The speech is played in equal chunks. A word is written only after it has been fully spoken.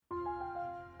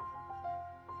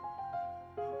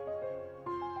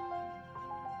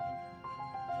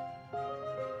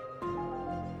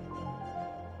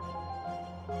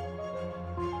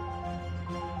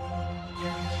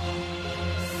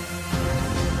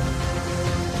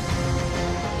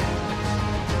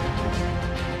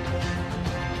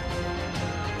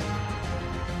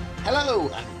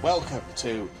Hello and welcome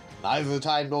to Neither the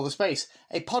Time Nor the Space,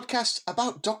 a podcast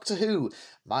about Doctor Who.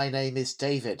 My name is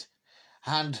David,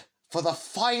 and for the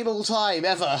final time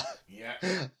ever,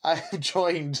 I am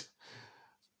joined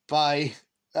by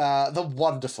the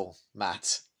wonderful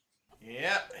Matt.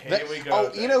 Yeah, here we go. Oh,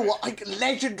 David. You know what?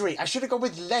 Legendary. I should have gone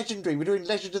with Legendary. We're doing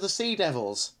Legend of the Sea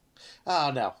Devils.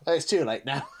 Oh, no. It's too late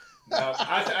now. No,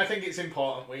 I think it's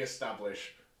important we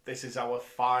establish this is our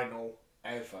final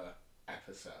ever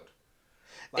episode.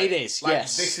 It is,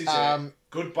 yes. This is it.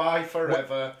 Goodbye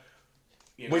forever.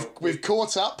 We've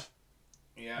caught up,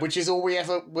 which is all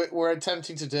we're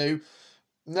attempting to do.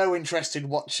 No interest in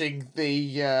watching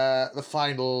the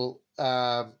final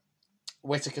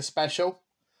Whittaker special.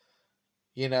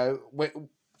 You know,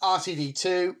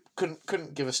 RTD2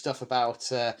 couldn't give us stuff about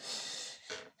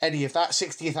any of that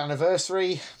 60th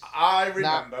anniversary. I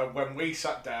remember when we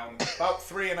sat down about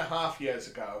 3.5 years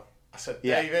ago. I said,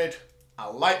 David, I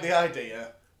like the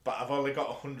idea, but I've only got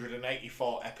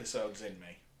 184 episodes in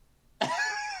me.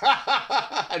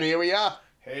 And here we are.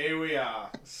 Here we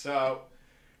are. So,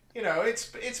 you know, it's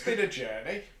been a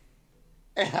journey.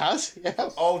 It has, yeah.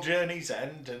 All journeys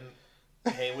end, and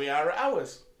here we are at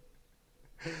ours.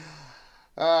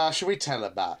 Should we tell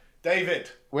him that? David.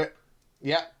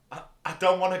 Yeah. I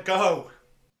don't want to go.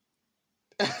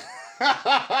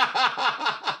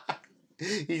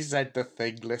 He said the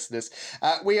thing, listeners.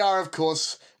 We are, of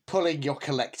course, pulling your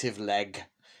collective leg,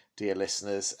 dear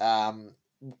listeners.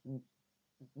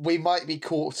 We might be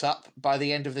caught up by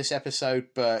the end of this episode,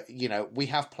 but, you know, we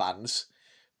have plans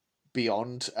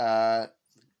beyond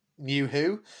New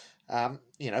Who.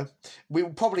 You know, we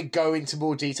will probably go into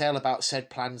more detail about said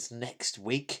plans next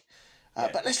week.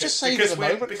 But let's just save the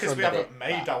moment because we haven't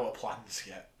made our plans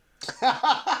yet.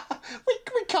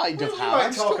 we kind of have. We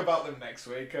might talk about them next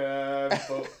week,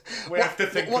 but we have to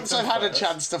think. Once I've had a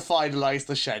chance to finalise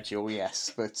the schedule,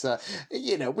 yes. But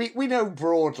you know, we know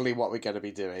broadly what we're going to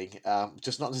be doing,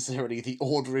 just not necessarily the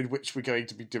order in which we're going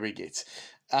to be doing it.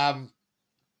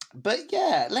 But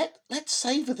yeah, let's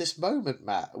savour this moment,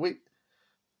 Matt.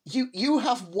 You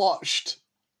have watched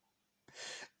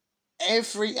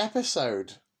every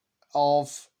episode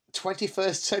of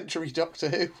 21st Century Doctor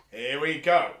Who. Here we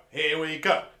go. Here we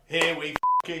go. Here we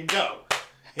f***ing go.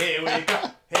 Here we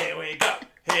go. Here we go.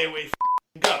 Here we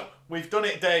f***ing go. We've done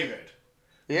it, David.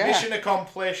 Yeah. Mission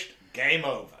accomplished. Game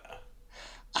over.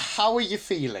 How are you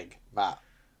feeling, Matt?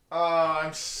 Oh,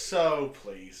 I'm so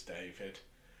pleased, David.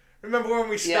 Remember when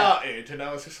we started and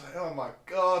I was just like, oh my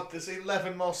god, there's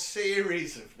 11 more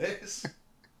series of this.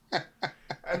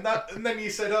 and then you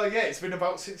said, oh yeah, it's been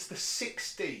about since the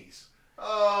 60s.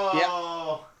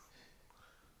 Oh.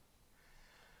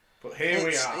 But here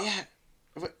we are.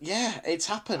 Yeah, it's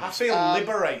happened. I feel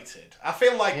liberated. I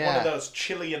feel like one of those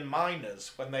Chilean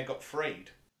miners when they got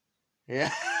freed.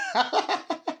 Yeah.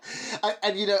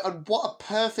 and you know, and what a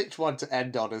perfect one to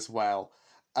end on as well.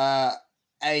 A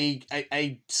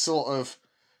sort of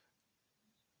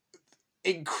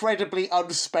incredibly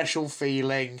unspecial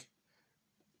feeling,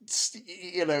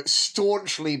 you know,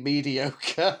 staunchly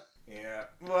mediocre. Yeah,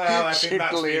 well, I think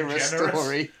that's being generous.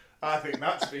 Story. I think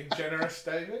that's being generous,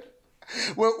 David.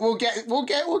 We'll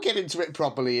get into it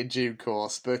properly in due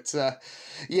course, but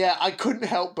yeah, I couldn't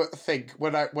help but think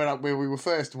when we were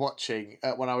first watching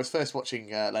when I was first watching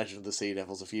Legend of the Sea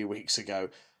Devils a few weeks ago.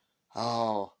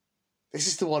 Oh, this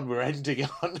is the one we're ending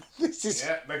on. This is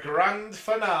the grand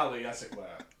finale, as it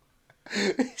were.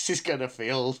 This is gonna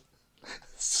feel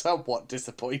somewhat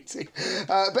disappointing,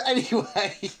 but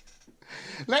anyway.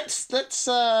 Let's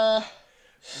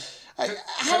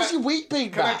how's your week been,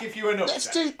 Can Matt? I give you an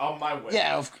update on my week?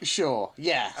 Yeah, sure.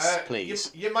 Yes, please.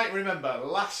 You might remember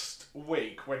last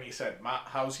week when you said, Matt,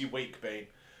 how's your week been?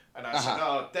 And I said,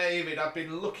 oh, David, I've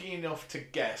been lucky enough to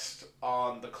guest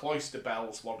on the Cloister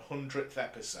Bells 100th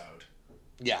episode.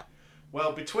 Yeah.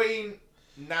 Well, between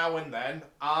now and then,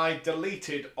 I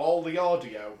deleted all the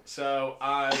audio, so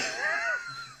I've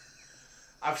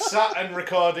sat and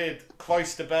recorded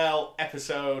Cloister Bell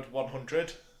episode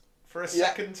 100 for a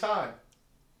second time.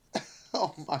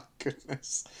 Oh my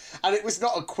goodness. And it was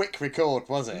not a quick record,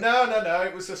 was it? No.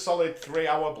 It was a solid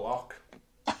 3-hour block.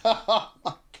 Oh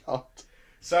my god.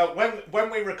 So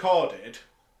when we recorded,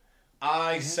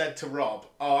 I said to Rob,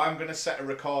 oh, I'm going to set a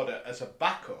recorder as a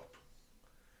backup.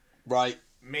 Right.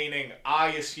 Meaning I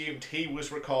assumed he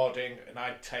was recording and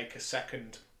I'd take a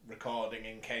second recording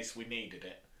in case we needed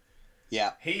it.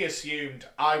 Yeah. He assumed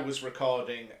I was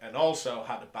recording and also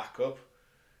had a backup.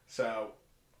 So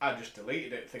I just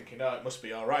deleted it thinking, oh, it must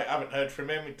be alright. I haven't heard from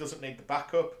him. It doesn't need the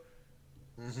backup.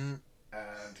 Mm-hmm.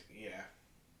 And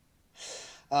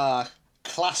yeah.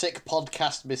 Classic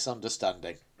podcast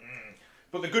misunderstanding.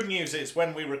 But the good news is,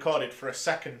 when we recorded for a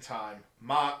second time,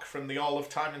 Mark from the All of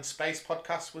Time and Space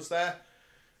podcast was there.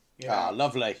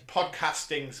 Lovely.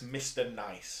 Podcasting's Mr.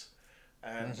 Nice.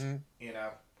 And,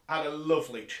 had a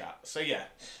lovely chat. So, yeah,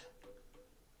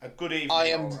 a good evening all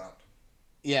around.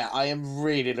 Yeah, I am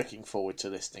really looking forward to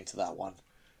listening to that one.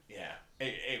 Yeah,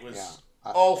 it was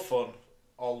all fun,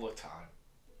 all the time.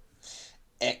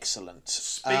 Excellent.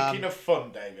 Speaking of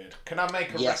fun, David, can I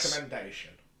make a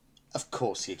recommendation? Of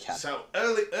course you can. So,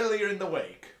 earlier in the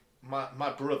week,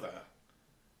 my brother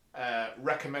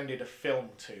recommended a film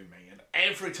to me, and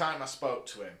every time I spoke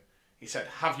to him, he said,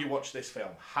 have you watched this film?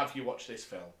 Have you watched this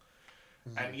film?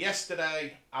 Mm-hmm. And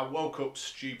yesterday, I woke up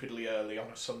stupidly early on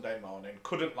a Sunday morning,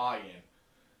 couldn't lie in,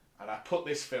 and I put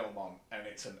this film on, and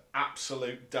it's an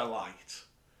absolute delight.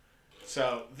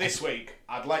 So, this week,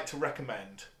 I'd like to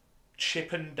recommend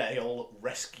Chippendale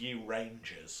Rescue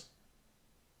Rangers.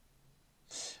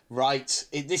 Right.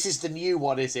 This is the new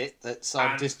one, is it? That's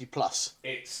on Disney Plus.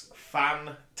 It's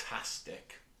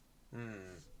fantastic.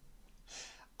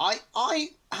 I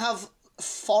have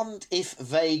fond, if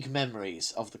vague,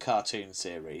 memories of the cartoon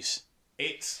series.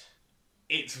 It's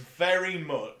very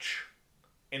much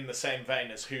in the same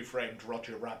vein as Who Framed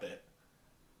Roger Rabbit.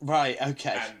 Right,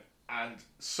 okay. And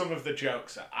some of the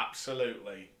jokes are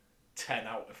absolutely 10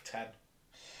 out of 10.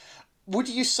 Would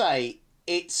you say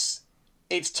its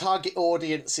target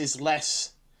audience is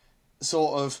less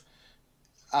sort of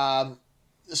the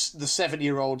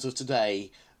 7-year-olds of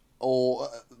today, or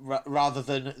rather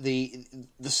than the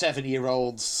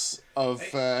 7-year-olds of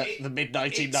the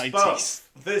mid-1990s? It's both.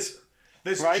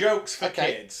 There's right? jokes for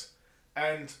kids,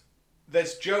 and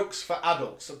there's jokes for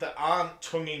adults that aren't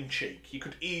tongue-in-cheek. You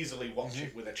could easily watch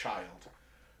it with a child,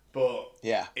 but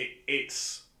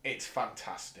it's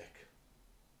fantastic.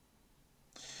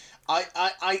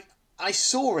 I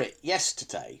saw it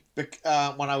yesterday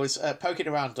when I was poking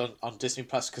around on Disney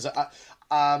Plus, because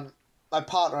my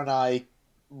partner and I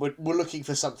were looking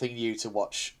for something new to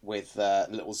watch with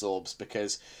Little Zorbs,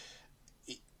 because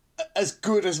as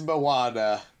good as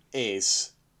Moana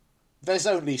is, there's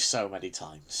only so many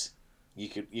times you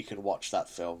can watch that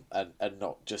film and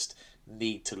not just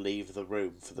need to leave the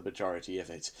room for the majority of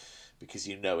it, because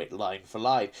you know it line for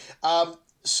line.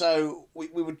 So we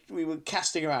were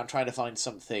casting around trying to find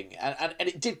something, and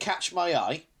it did catch my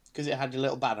eye because it had a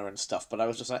little banner and stuff, but I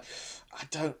was just like,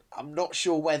 I'm not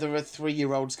sure whether a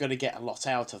 3-year-old's going to get a lot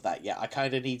out of that yet. I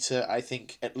kind of need to, I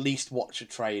think, at least watch a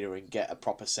trailer and get a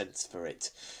proper sense for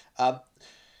it.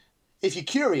 If you're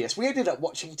curious, we ended up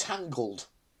watching Tangled.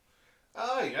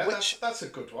 Oh yeah, that's a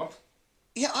good one.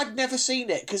 Yeah, I'd never seen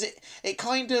it because it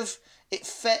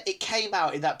came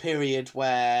out in that period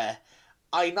where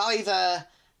I neither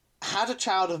had a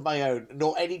child of my own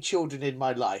nor any children in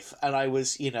my life, and I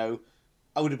was, I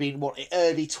would have been,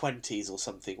 early 20s or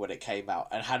something when it came out,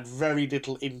 and had very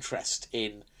little interest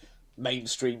in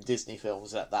mainstream Disney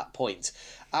films at that point.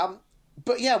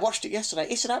 But yeah, watched it yesterday.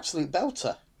 It's an absolute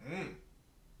belter.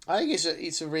 I think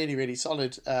it's a really, really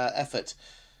solid effort.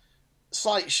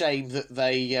 Slight shame that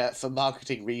they, for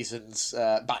marketing reasons,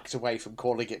 backed away from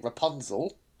calling it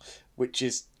Rapunzel, which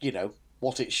is,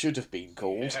 what it should have been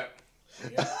called.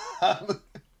 Yeah.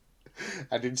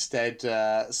 And instead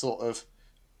sort of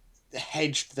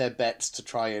hedged their bets to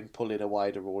try and pull in a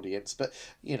wider audience. But,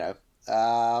 it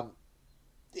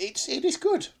is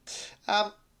good.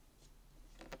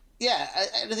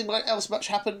 Anything else much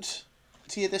happened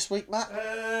to you this week, Matt?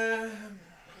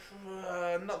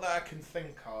 Not that I can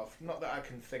think of.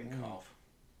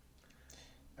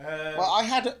 Well,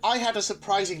 I had a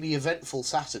surprisingly eventful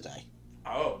Saturday.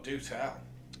 Oh, do tell.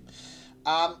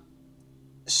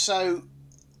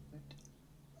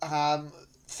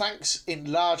 Thanks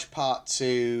in large part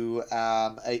to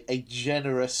a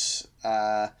generous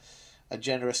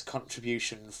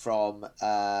contribution from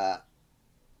my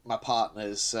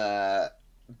partner's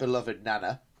beloved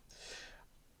Nana.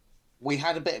 We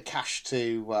had a bit of cash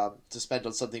to spend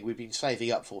on something we've been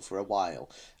saving up for a while,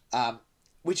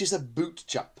 which is a boot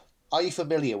jump. Are you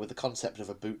familiar with the concept of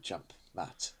a boot jump,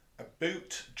 Matt? A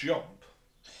boot jump?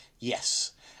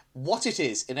 Yes. What it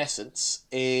is, in essence,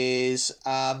 is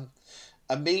a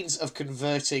means of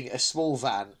converting a small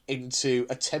van into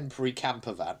a temporary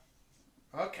camper van.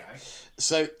 Okay.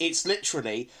 So it's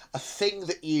literally a thing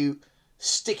that you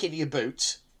stick in your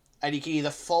boot, and you can either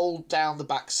fold down the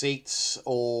back seats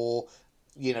or,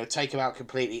 take them out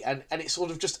completely. And it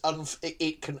sort of just,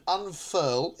 it can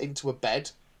unfurl into a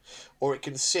bed, or it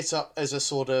can sit up as a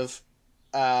sort of,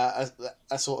 a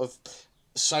sort of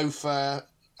sofa,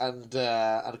 and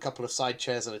a couple of side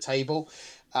chairs and a table.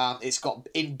 It's got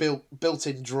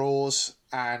built-in drawers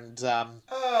and.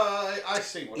 I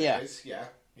see what it is. Yeah.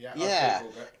 Yeah.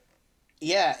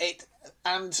 Yeah.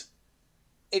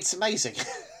 It's amazing,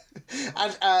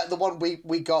 and the one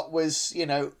we got was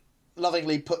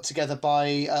lovingly put together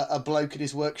by a bloke in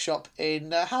his workshop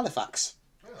in Halifax.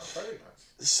 Oh, very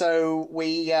nice. So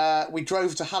we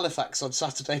drove to Halifax on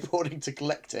Saturday morning to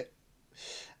collect it,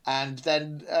 and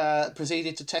then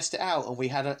proceeded to test it out. And we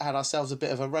had ourselves a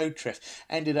bit of a road trip.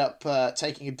 Ended up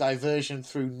taking a diversion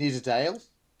through Nidderdale,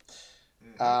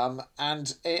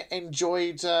 and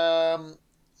enjoyed a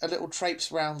little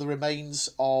traipse around the remains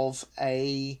of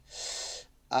a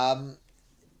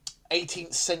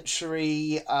 18th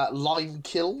century lime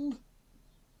kiln.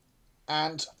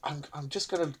 And I'm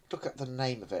just going to look at the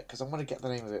name of it, because I want to get the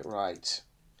name of it right.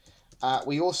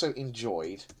 We also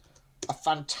enjoyed a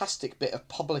fantastic bit of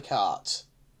public art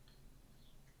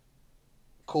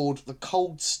called the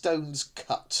Coldstones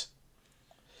Cut.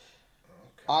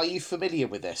 Okay. Are you familiar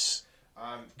with this?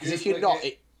 Because if you're not,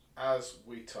 as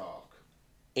we talk,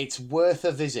 it's worth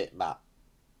a visit, Matt.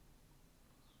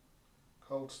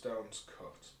 Coldstones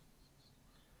Cut.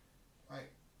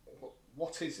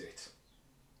 What is it?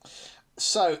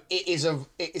 So it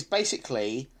is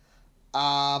basically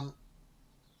a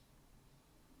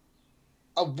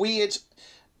weird,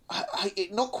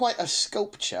 not quite a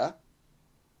sculpture,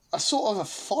 a sort of a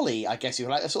folly, I guess you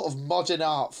like, a sort of modern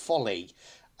art folly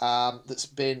that's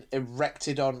been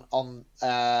erected on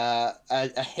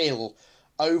a hill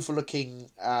overlooking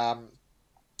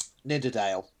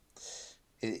Nidderdale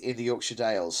in the Yorkshire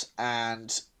Dales,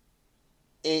 and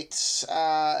it's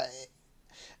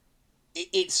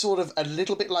sort of a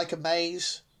little bit like a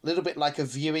maze, a little bit like a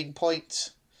viewing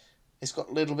point. It's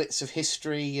got little bits of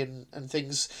history and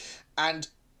things, and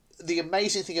the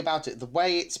amazing thing about it, the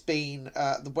way it's been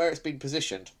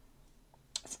positioned.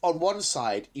 On one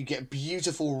side, you get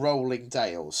beautiful rolling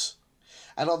dales,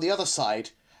 and on the other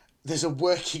side, there's a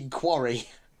working quarry.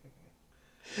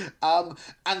 And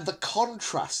the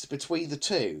contrast between the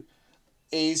two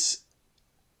is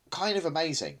kind of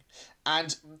amazing.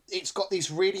 And it's got these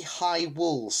really high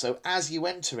walls, so as you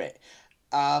enter it,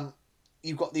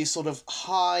 you've got these sort of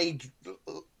high,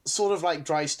 sort of like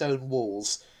dry stone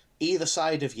walls either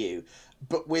side of you,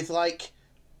 but with like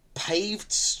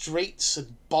paved streets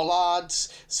and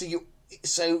bollards. So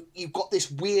you've got this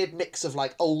weird mix of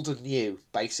like old and new,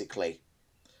 basically.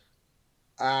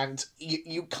 And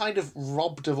you kind of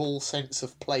robbed of all sense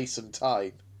of place and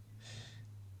time.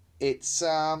 It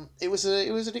was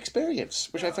an experience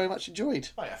which I very much enjoyed.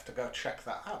 I have to go check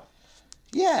that out.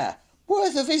 Yeah,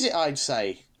 worth a visit, I'd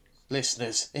say,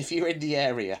 listeners, if you're in the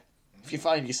area, if you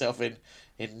find yourself in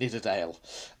Nidderdale.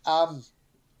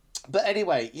 But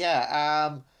anyway,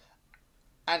 yeah,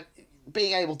 and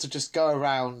being able to just go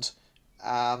around,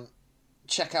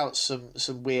 check out some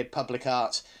weird public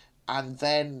art, and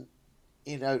then,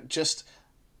 just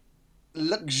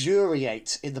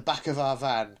luxuriate in the back of our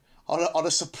van on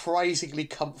a surprisingly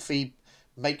comfy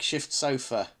makeshift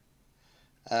sofa,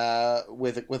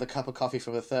 with a cup of coffee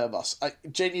from a thermos. I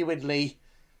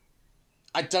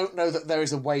don't know that there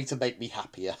is a way to make me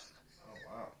happier. Oh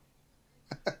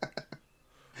wow!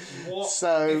 What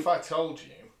if I told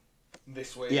you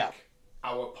this week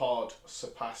our pod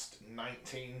surpassed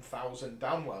 19,000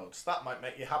 downloads? That might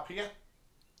make you happier.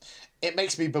 It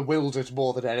makes me bewildered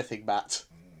more than anything, Matt.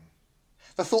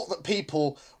 The thought that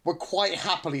people were quite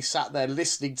happily sat there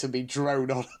listening to me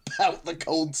drone on about the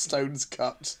Coldstones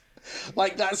Cut.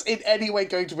 Like that's in any way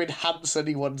going to enhance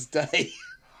anyone's day.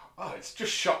 Oh, it's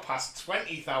just shot past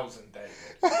 20,000, David.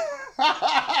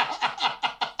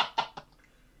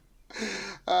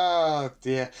 Oh,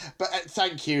 dear. But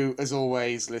thank you, as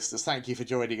always, listeners. Thank you for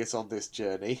joining us on this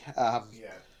journey. And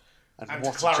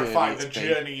to clarify, the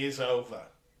journey is over.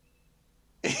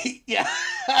 Yeah.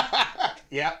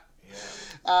 Yeah.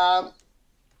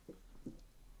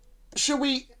 Shall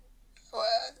we...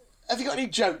 have you got any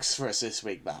jokes for us this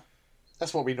week, Matt?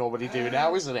 That's what we normally do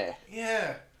now, isn't it?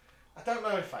 Yeah. I don't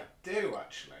know if I do,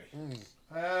 actually.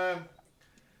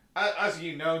 As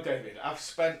you know, David, I've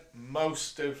spent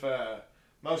most of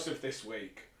this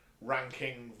week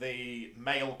ranking the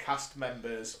male cast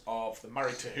members of the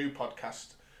Married to Who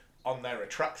podcast on their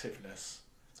attractiveness.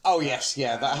 Oh yes,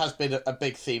 yeah, that has been a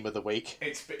big theme of the week.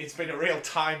 It's been a real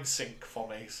time sink for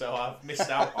me, so I've missed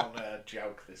out on a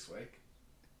joke this week.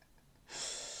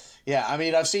 Yeah, I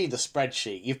mean, I've seen the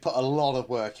spreadsheet. You've put a lot of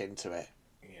work into it.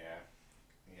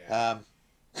 Yeah.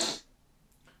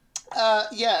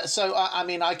 So I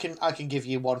mean, I can give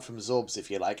you one from Zorbs if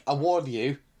you like. I warn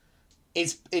you,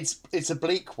 it's a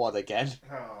bleak one again.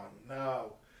 Oh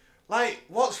no!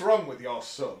 what's wrong with your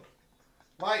son?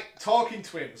 Like, talking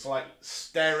to him is like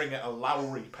staring at a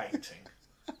Lowry painting.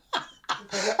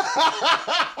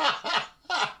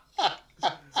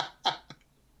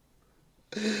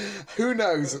 Who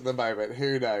knows at the moment?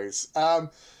 Who knows?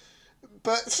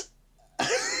 But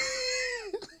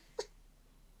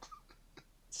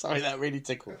sorry, that really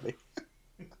tickled me.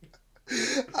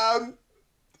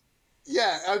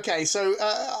 Yeah. Okay. So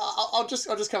I'll just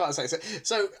come out and say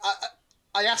so.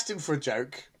 I asked him for a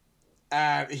joke.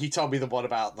 He told me the one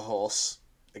about the horse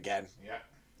again. Yeah.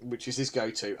 Which is his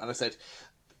go-to, and I said,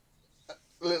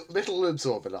 "Little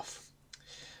Absorbinoff,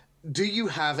 do you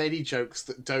have any jokes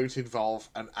that don't involve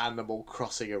an animal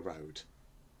crossing a road?"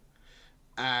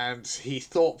 And he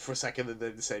thought for a second and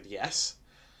then said yes.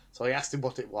 So I asked him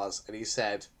what it was, and he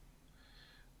said,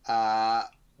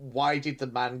 "Why did the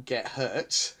man get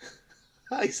hurt?"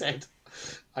 I said,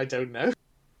 "I don't know."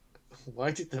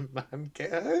 "Why did the man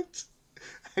get hurt?"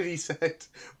 And he said,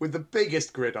 with the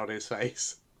biggest grin on his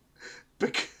face,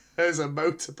 "Because a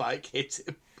motorbike hit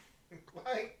him."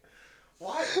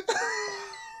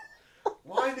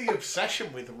 Why the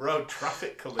obsession with road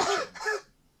traffic collisions?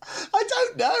 I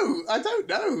don't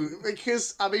know.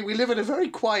 Because, I mean, we live in a very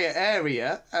quiet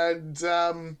area, and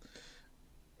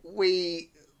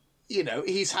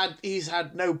he's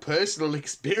had no personal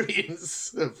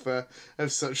experience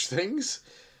of such things.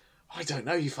 I don't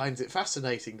know. He finds it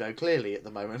fascinating, though, clearly, at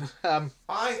the moment.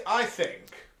 I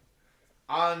think,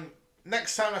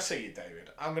 next time I see you, David,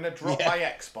 I'm going to drop my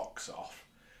Xbox off,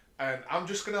 and I'm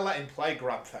just going to let him play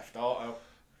Grand Theft Auto,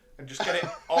 and just get it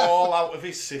all out of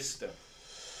his system.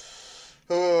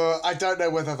 I don't know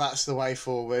whether that's the way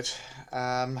forward.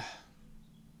 I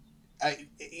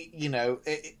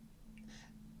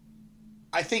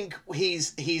think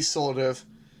he's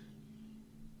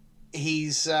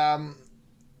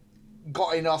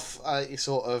got enough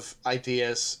sort of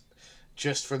ideas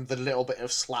just from the little bit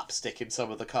of slapstick in some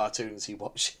of the cartoons he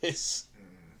watches.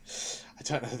 I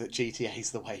don't know that GTA's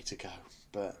the way to go,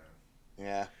 but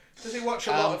yeah. Does he watch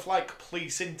a lot of like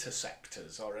Police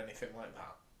Interceptors or anything like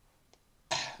that?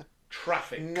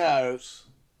 Traffic cops?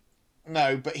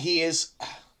 No, but he's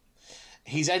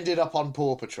ended up on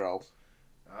Paw Patrol.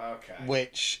 Okay.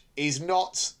 Which is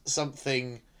not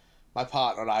something my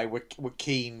partner and I were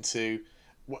keen to.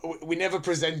 We never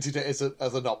presented it as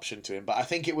an option to him, but I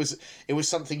think it was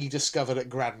something he discovered at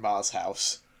Grandma's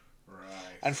house. Right.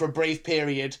 And for a brief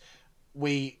period,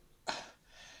 I'm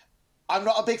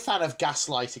not a big fan of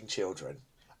gaslighting children.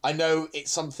 I know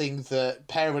it's something that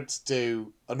parents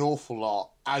do an awful lot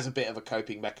as a bit of a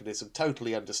coping mechanism.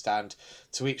 Totally understand,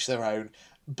 to each their own.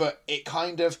 But it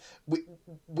kind of...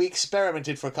 We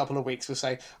experimented for a couple of weeks with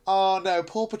saying, "Oh no,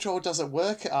 Paw Patrol doesn't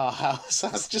work at our house.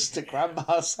 That's just at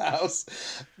Grandma's house."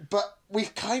 But we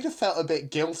kind of felt a bit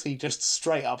guilty just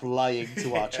straight up lying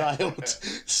to our child.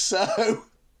 So,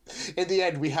 in the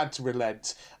end, we had to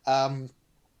relent.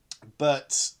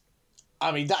 But,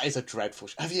 I mean, that is a dreadful...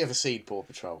 Have you ever seen Paw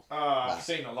Patrol? I've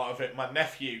seen a lot of it. My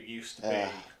nephew used to be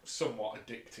somewhat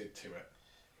addicted to it.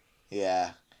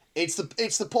 Yeah. It's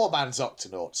the poor man's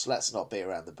Octonauts. Let's not beat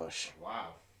around the bush.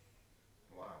 Wow.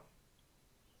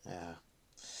 Yeah.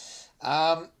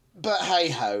 But hey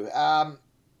ho.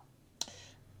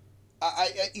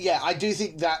 I do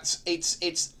think that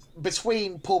it's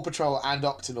between Paw Patrol and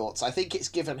Octonauts. I think it's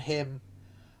given him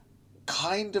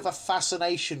kind of a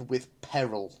fascination with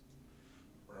peril.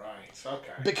 Right.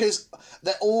 Okay. Because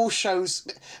they're all shows.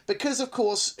 Because of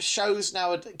course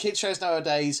kids shows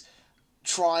nowadays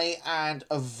try and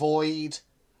avoid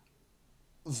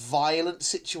violent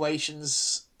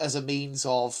situations as a means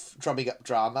of drumming up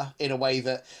drama in a way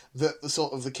that the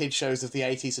sort of the kid shows of the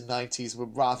 80s and 90s were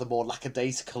rather more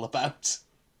lackadaisical about.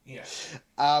 Yeah.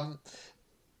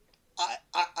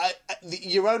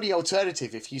 Your only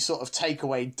alternative, if you sort of take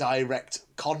away direct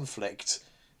conflict,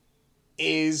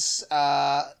 is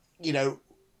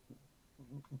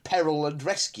peril and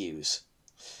rescues.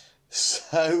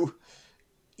 So,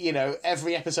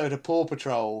 every episode of Paw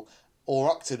Patrol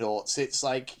or Octonauts, it's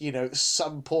like,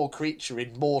 some poor creature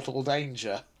in mortal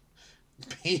danger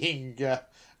being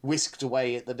whisked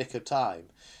away at the nick of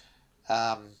time.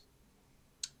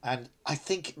 And I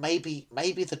think maybe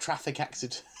the traffic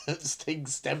accidents thing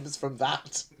stems from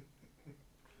that.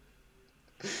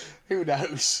 Who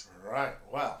knows? Right,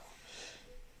 well.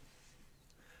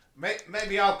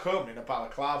 Maybe I'll come in a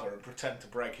balaclava and pretend to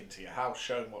break into your house,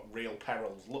 showing what real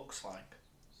peril looks like.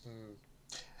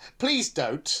 Please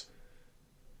don't.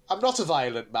 I'm not a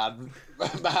violent man,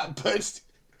 Matt, but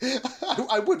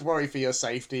I would worry for your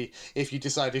safety if you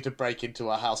decided to break into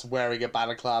a house wearing a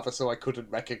balaclava so I couldn't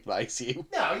recognise you.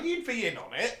 No, you'd be in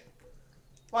on it.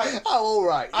 Like, oh, all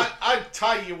right. I'd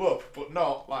tie you up, but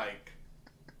not, like,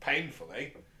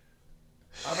 painfully.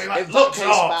 I'd be like, In look, that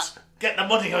case, George, Matt- get the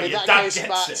money or in your that dad case, gets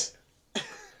Matt,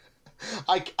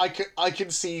 it. I can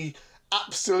see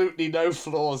absolutely no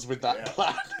flaws with that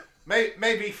plan.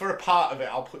 Maybe for a part of it,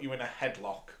 I'll put you in a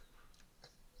headlock.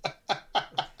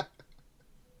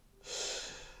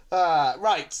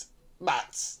 Right,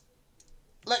 Matt.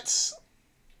 Let's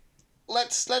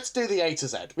do the A to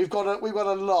Z. We've got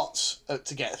a lot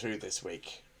to get through this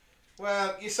week.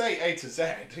 Well, you say A to Z,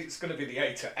 it's going to be the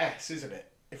A to S, isn't it?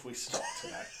 If we stop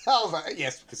today. Oh,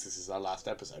 yes, because this is our last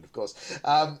episode, of course.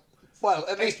 Well,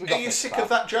 at least we got. Are you sick of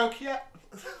that joke yet?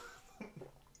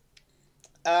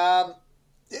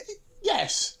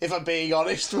 Yes, if I'm being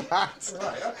honest, Matt.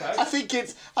 Right. Okay. I think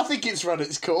it's run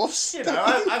its course. You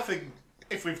know, I think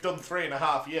if we've done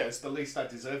 3.5 years, the least I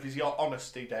deserve is your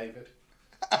honesty, David.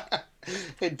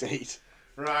 Indeed.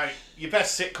 Right, you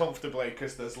best sit comfortably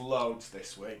because there's loads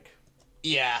this week.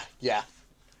 Yeah.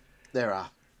 There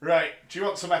are. Right, do you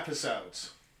want some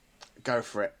episodes? Go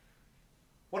for it.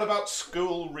 What about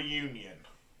School Reunion?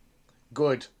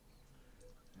 Good.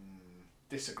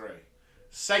 Disagree.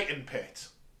 Satan Pit.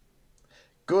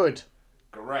 Good.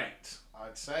 Great,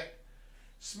 I'd say.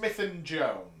 Smith and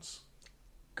Jones.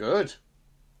 Good.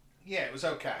 Yeah, it was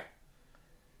okay.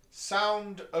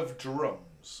 Sound of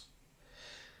Drums.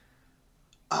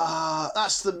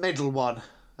 That's the middle one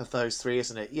of those three,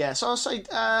 isn't it? Yeah, so I'll say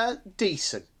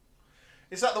decent.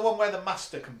 Is that the one where the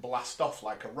master can blast off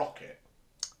like a rocket?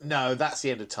 No, that's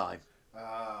the end of time.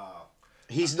 Ah.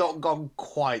 He's not gone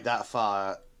quite that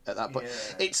far at that point.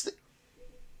 Yeah.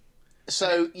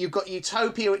 So you've got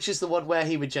Utopia, which is the one where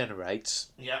he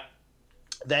regenerates. Yeah.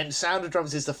 Then Sound of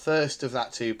Drums is the first of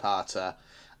that two-parter,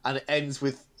 and it ends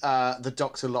with the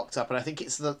Doctor locked up. And I think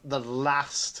it's the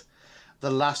last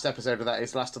episode of that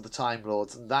is Last of the Time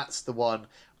Lords, and that's the one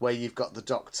where you've got the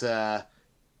Doctor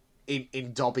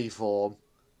in Dobby form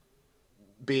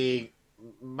being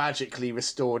magically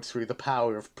restored through the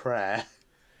power of prayer.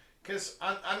 Because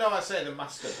I know I say the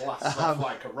master blasts off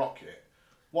like a rocket.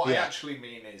 What I actually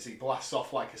mean is he blasts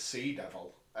off like a sea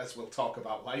devil, as we'll talk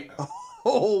about later.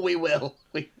 Oh, we will.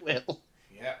 We will.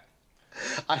 Yeah.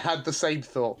 I had the same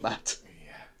thought, Matt.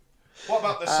 Yeah. What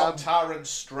about the Sontaran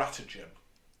stratagem?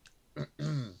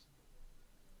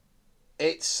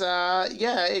 It's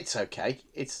it's okay.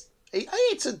 It's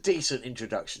a decent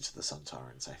introduction to the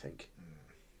Sontarans, I think.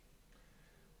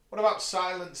 What about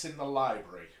Silence in the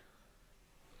Library?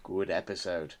 Good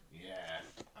episode. Yeah,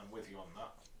 I'm with you on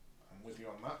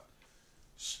that.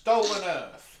 Stolen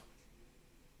Earth.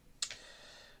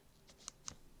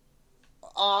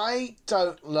 I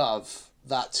don't love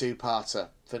that two-parter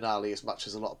finale as much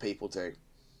as a lot of people do.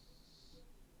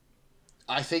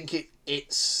 I think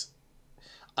it's...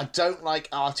 I don't like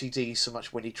RTD so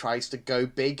much when he tries to go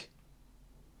big.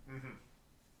 Mm-hmm.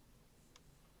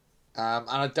 And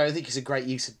I don't think it's a great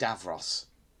use of Davros.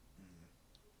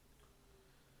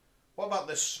 What about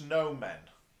the Snowmen?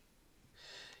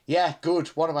 Yeah, good.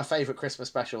 One of my favourite Christmas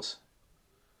specials.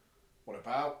 What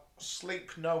about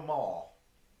Sleep No More?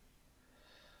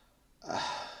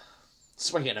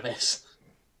 Swing and a miss.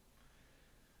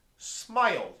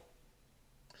 Smile.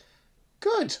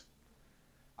 Good.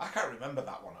 I can't remember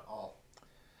that one at all.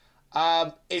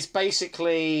 It's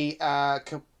basically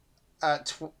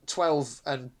 12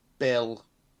 and Bill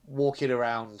walking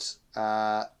around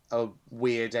a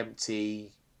weird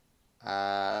empty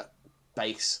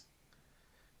base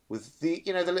with the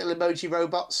the little emoji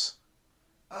robots.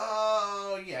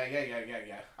 Oh yeah. I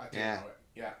do know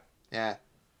it. Yeah.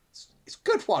 It's a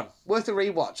good one, worth a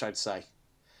rewatch, I'd say.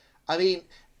 I mean,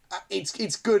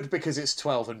 it's good because it's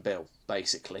 12 and Bill,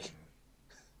 basically.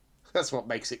 That's what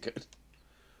makes it good.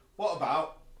 What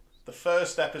about the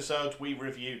first episode we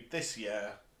reviewed this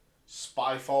year,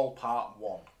 Spyfall Part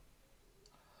 1?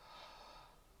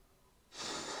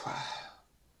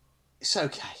 It's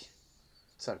okay.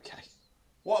 It's okay.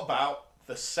 What about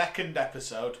the second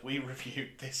episode we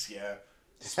reviewed this year,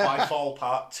 Spyfall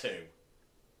Part 2?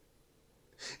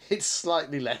 It's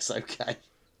slightly less okay.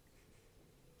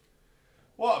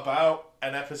 What about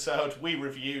an episode we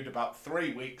reviewed about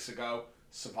 3 weeks ago,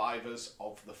 Survivors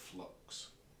of the Flux?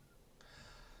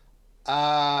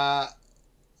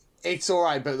 It's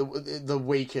alright, but the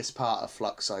weakest part of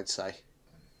Flux, I'd say.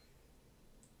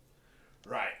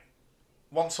 Right.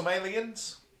 Want some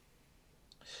aliens?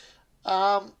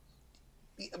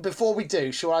 Before we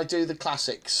do, shall I do the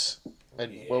classics?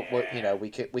 And we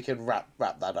can wrap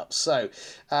that up. So,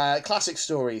 classic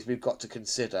stories we've got to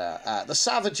consider: the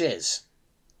Savages,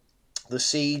 the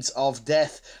Seeds of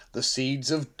Death, the Seeds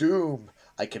of Doom.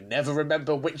 I can never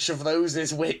remember which of those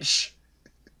is which.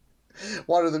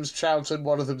 One of them's Troughton,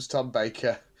 one of them's Tom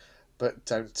Baker. But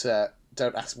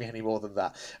don't ask me any more than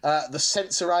that. The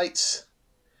Sensorites.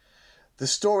 The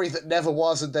Story That Never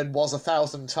Was and Then Was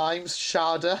 1,000 Times,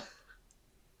 Shada.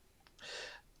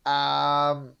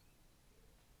 Oh,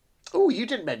 you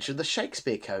didn't mention the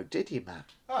Shakespeare Code, did you, Matt?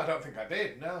 Oh, I don't think I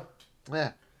did, no.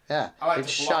 Yeah. I like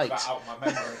to block that out of my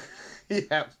memory.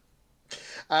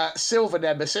 Yeah. Silver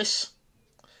Nemesis.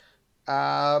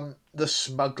 The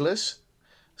Smugglers.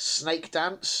 Snake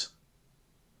Dance.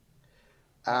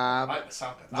 I like the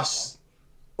sound of that one.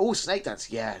 Oh, Snake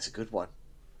Dance. Yeah, it's a good one.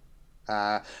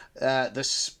 The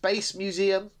Space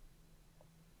Museum.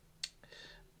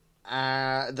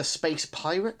 The Space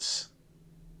Pirates.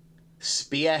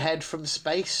 Spearhead from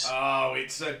Space. Oh,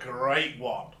 it's a great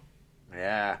one.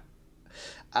 Yeah.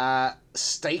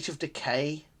 State of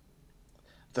Decay.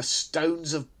 The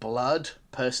Stones of Blood,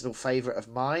 personal favourite of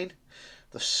mine.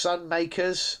 The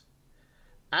Sunmakers.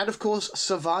 And, of course,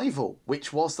 Survival,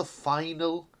 which was the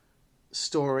final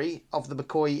story of the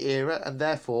McCoy era, and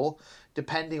therefore,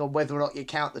 depending on whether or not you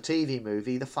count the TV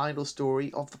movie, the final story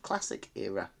of the classic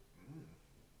era.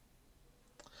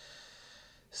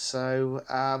 So,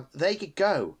 there you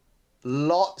go.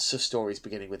 Lots of stories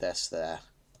beginning with S there.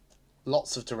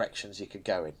 Lots of directions you could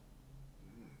go in.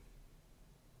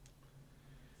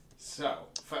 So,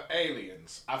 for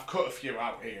Aliens, I've cut a few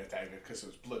out here, David, because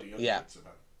there's bloody hundreds of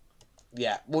them.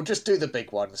 Yeah, we'll just do the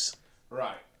big ones.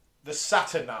 Right. The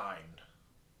Saturnine.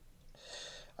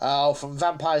 Oh, from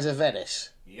Vampires of Venice.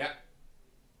 Yep.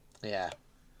 Yeah.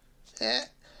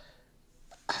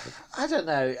 I don't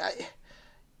know.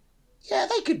 Yeah,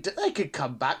 they could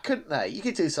come back, couldn't they? You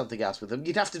could do something else with them.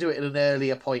 You'd have to do it at an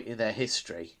earlier point in their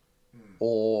history.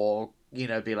 Or,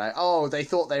 be like, oh, they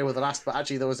thought they were the last, but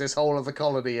actually there was this whole other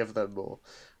colony of them,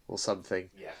 or something.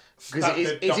 Yeah. Because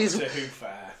it is Doctor Who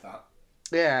fair, that.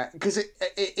 Yeah, because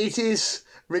it is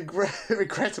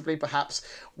regrettably perhaps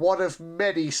one of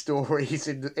many stories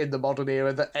in the modern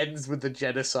era that ends with the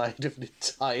genocide of an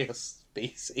entire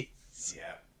species.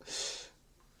 Yeah.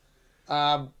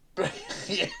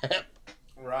 Yeah.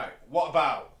 Right. What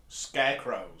about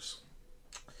Scarecrows?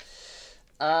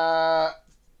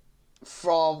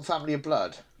 From Family of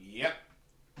Blood. Yep.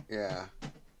 Yeah.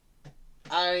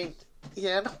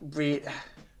 Not really.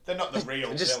 They're not the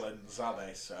real villains, are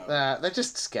they? So they're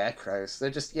just scarecrows.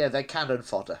 They're cannon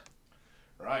fodder.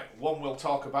 Right, one we'll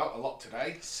talk about a lot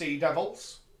today. Sea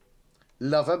Devils.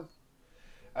 Love them.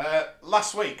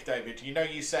 Last week, David,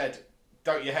 you said,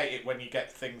 don't you hate it when you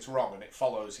get things wrong and it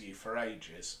follows you for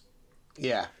ages?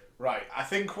 Yeah. Right, I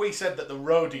think we said that the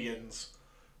Rhodians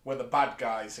were the bad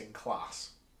guys in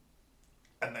Class.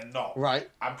 And they're not. Right.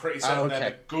 I'm pretty certain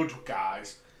they're the good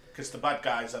guys, because the bad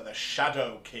guys are the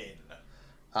Shadowkin.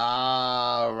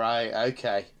 Ah, right,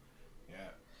 okay. Yeah,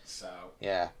 so...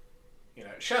 Yeah. It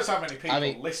shows how many people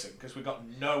listen, because we've got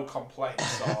no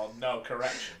complaints or no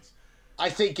corrections. I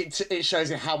think it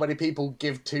shows you how many people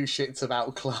give two shits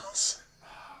about Class.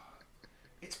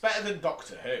 It's better than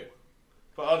Doctor Who,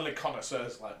 but only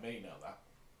connoisseurs like me know that.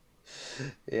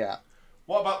 Yeah.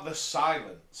 What about The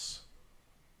Silence?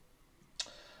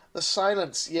 The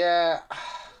Silence, yeah.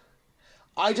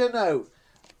 I don't know.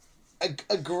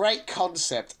 A great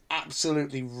concept,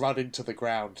 absolutely run into the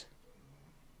ground.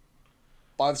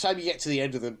 By the time you get to the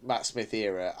end of the Matt Smith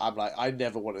era, I'm like, I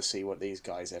never want to see one of these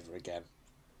guys ever again.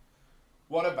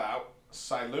 What about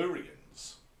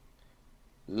Silurians?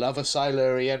 Love a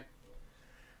Silurian.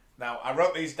 Now, I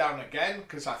wrote these down again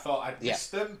because I thought I'd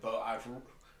missed them, but I've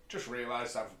just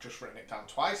realised I've just written it down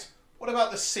twice. What about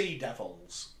the Sea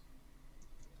Devils?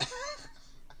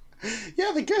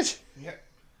 Yeah, they're good. Yeah.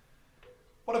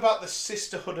 What about the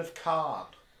Sisterhood of Khan?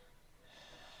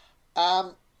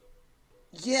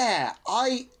 Yeah,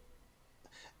 I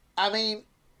mean,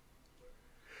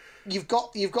 you've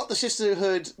got the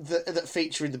Sisterhood that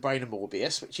feature in The Brain of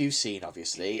Morbius, which you've seen,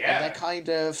 obviously, and they're kind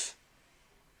of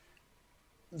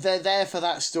they're there for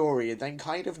that story, and then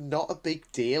kind of not a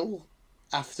big deal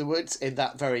afterwards in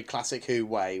that very classic Who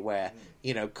way, where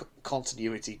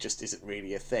continuity just isn't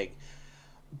really a thing.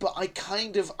 But I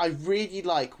really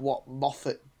like what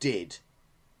Moffat did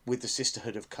with the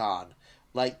Sisterhood of Khan.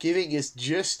 Like, giving us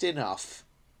just enough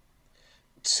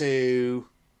to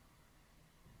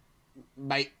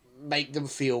make them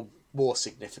feel more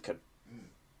significant.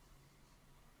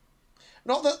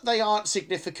 Not that they aren't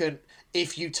significant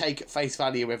if you take at face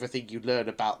value everything you learn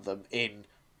about them in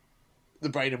The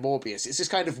Brain of Morbius. It's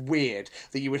just kind of weird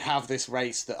that you would have this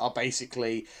race that are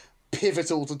basically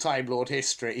pivotal to Time Lord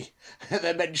history, and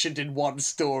they're mentioned in one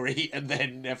story and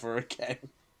then never again.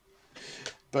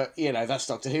 But, that's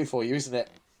Doctor Who for you, isn't it?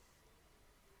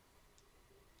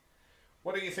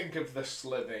 What do you think of the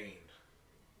Slitheen?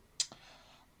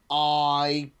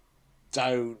 I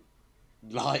don't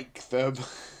like them.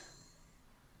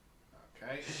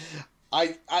 Okay.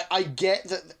 I get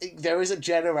that there is a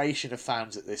generation of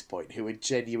fans at this point who are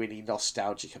genuinely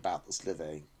nostalgic about the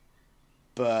Slitheen,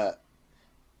 but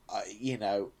you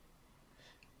know,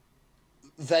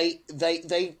 they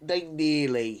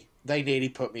nearly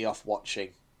put me off watching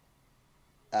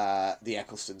the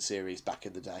Eccleston series back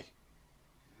in the day.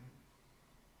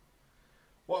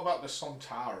 What about the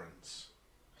Sontarans?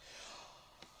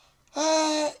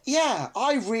 Yeah,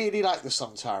 I really like the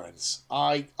Sontarans.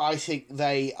 I think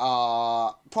they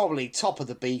are probably top of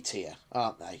the B tier,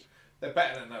 aren't they? They're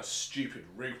better than those stupid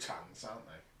Rutans, aren't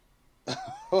they?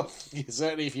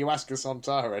 Certainly, if you ask a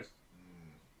Sontaran.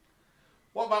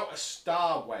 What about a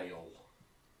Star Whale?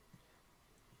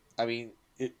 I mean,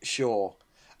 sure.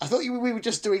 I thought we were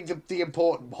just doing the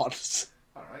important ones.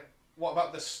 All right. What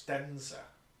about the Stenza?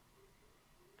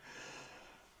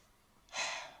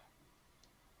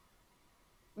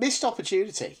 Missed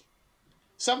opportunity.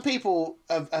 Some people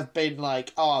have been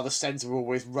like, "Oh, the Stenza are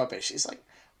always rubbish." It's like,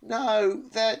 no,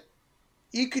 that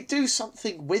you could do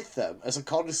something with them as a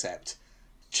concept.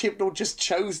 Chibnall just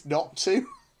chose not to.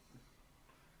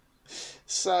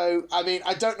 So, I mean,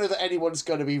 I don't know that anyone's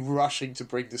going to be rushing to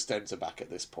bring the Stenza back at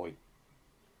this point.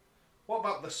 What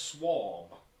about the Swarm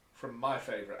from my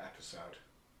favourite episode?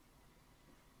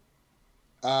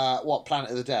 What,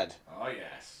 Planet of the Dead? Oh,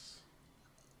 yes.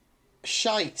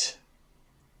 Shite.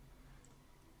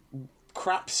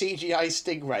 Crap CGI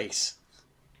stingrays.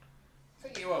 I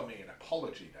think you owe me an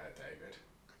apology there, David.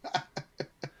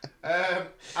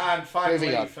 And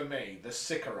finally, for me, the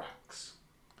Sycorax.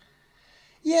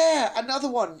 Yeah, another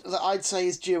one that I'd say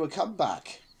is due a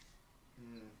comeback.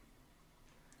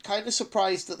 Kind of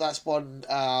surprised that that's one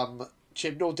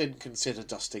Chibnall didn't consider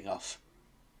dusting off.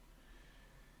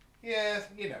 Yeah,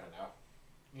 you never know.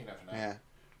 You never know. Yeah.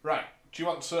 Right, do you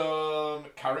want some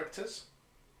characters?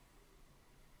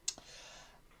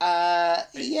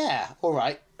 Yeah, all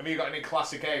right. Have you got any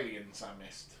classic aliens I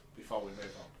missed before we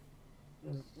move on?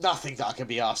 Nothing that I can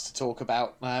be asked to talk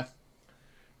about.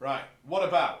 Right, what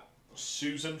about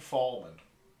Susan Foreman?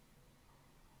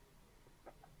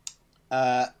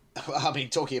 I mean,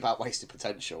 talking about wasted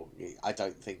potential, I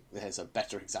don't think there's a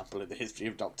better example in the history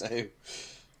of Doctor Who.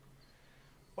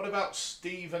 What about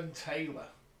Stephen Taylor?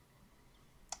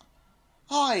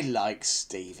 I like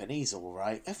Stephen. He's all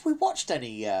right. Have we watched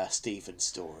any Stephen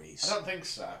stories? I don't think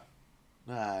so.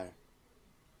 No.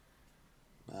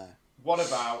 What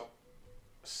about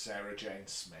Sarah Jane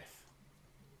Smith?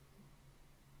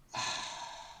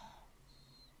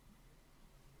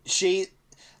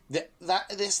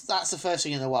 That's the first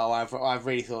thing in a while I've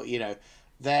really thought,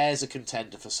 there's a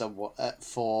contender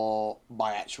for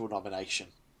my actual nomination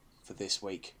for this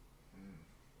week.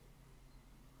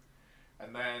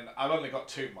 And then I've only got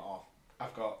two more.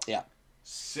 I've got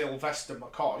Sylvester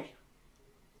McCoy.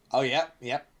 Oh yeah.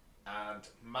 And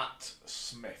Matt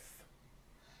Smith.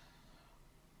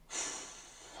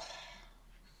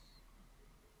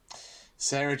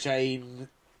 Sarah Jane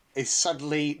is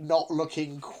suddenly not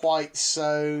looking quite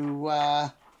so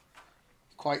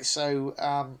what's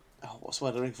the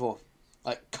word I'm looking for?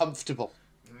 Like comfortable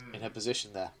in her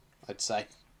position there, I'd say.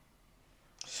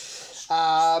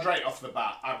 Straight off the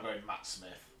bat, I'm going Matt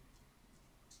Smith.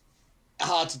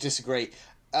 Hard to disagree.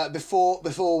 Before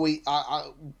we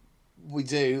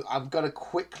do, I'm going to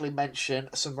quickly mention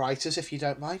some writers, if you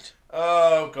don't mind.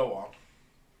 Oh, go on.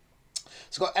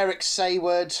 So we've got Eric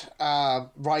Sayward,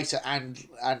 writer and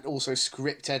also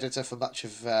script editor for much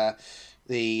of the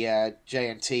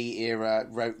JNT era,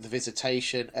 wrote The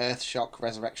Visitation, Earthshock,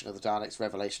 Resurrection of the Daleks,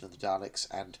 Revelation of the Daleks,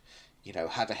 and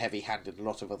had a heavy hand in a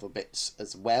lot of other bits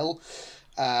as well.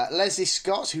 Leslie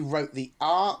Scott, who wrote The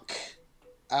Ark,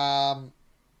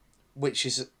 which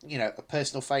is a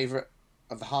personal favourite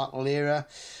of the Hartnell era.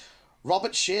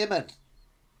 Robert Shearman,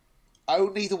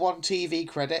 only the one TV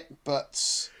credit,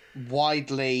 but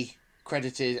widely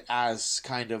credited as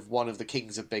kind of one of the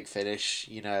kings of Big Finish.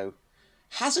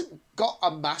 Hasn't got a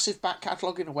massive back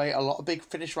catalogue in a way a lot of Big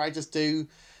Finish writers do,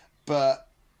 but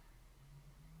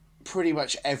pretty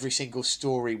much every single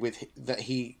story that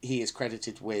he is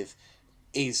credited with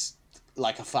is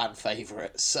like a fan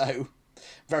favourite, so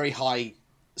very high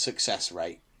success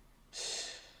rate.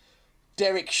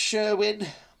 Derek Sherwin,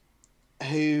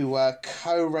 who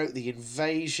co-wrote The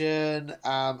Invasion,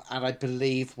 and I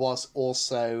believe was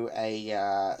also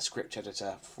a script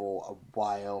editor for a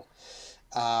while.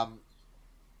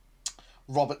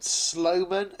 Robert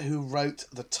Sloman, who wrote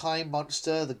The Time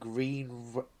Monster, The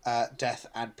Green Death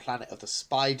and Planet of the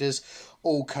Spiders,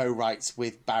 all co-writes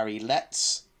with Barry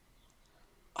Letts.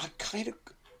 I kind of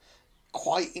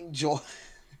quite enjoy...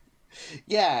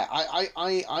 yeah,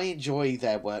 I enjoy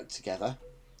their work together,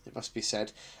 it must be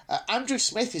said. Andrew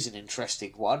Smith is an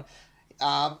interesting one.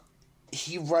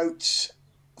 He wrote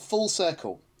Full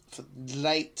Circle for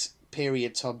late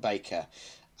period Tom Baker,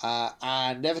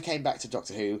 and never came back to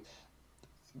Doctor Who,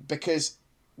 because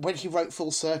when he wrote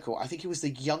Full Circle, I think he was the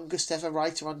youngest ever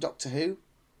writer on Doctor Who.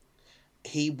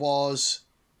 He was,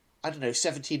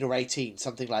 17 or 18,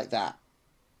 something like that.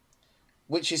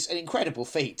 Which is an incredible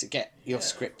feat to get your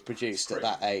script produced at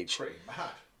that age. Pretty mad.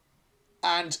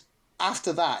 And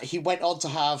after that, he went on to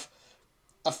have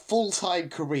a full-time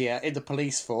career in the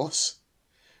police force,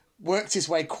 worked his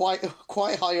way quite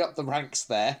high up the ranks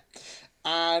there,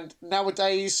 and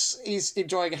nowadays he's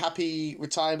enjoying a happy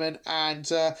retirement and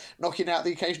knocking out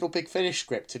the occasional Big Finish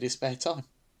script in his spare time.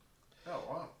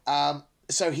 Oh, wow.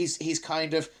 So he's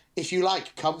kind of, if you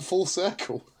like, come full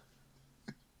circle.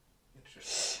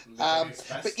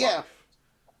 But yeah,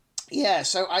 yeah.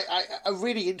 So a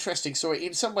really interesting story.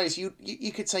 In some ways,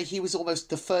 you could say he was almost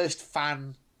the first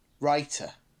fan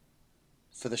writer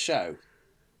for the show.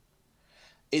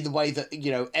 In the way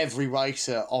that every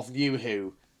writer of New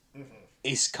Who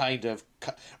is kind of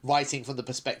writing from the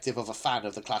perspective of a fan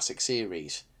of the classic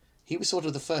series. He was sort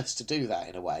of the first to do that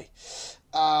in a way.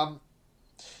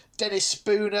 Dennis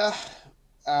Spooner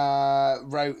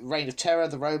wrote Reign of Terror,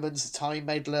 The Romans, The Time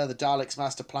Meddler, The Daleks'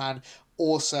 Master Plan.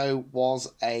 Also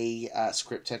was a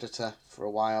script editor for a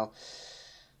while.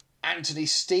 Anthony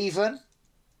Stephen,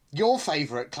 your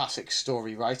favourite classic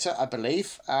story writer, I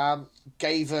believe,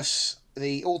 gave us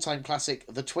the all-time classic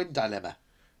The Twin Dilemma.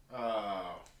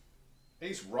 Oh,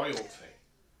 he's royalty.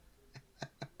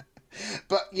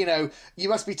 But, you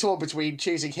must be torn between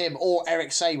choosing him or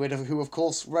Eric Saywin, who, of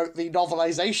course, wrote the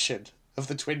novelisation of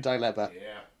The Twin Dilemma.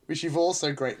 Yeah. Which you've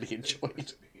also greatly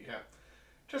enjoyed. Yeah.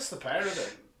 Just the pair of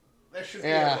them. There should be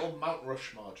a little Mount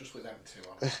Rushmore just with them two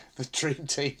on it. The dream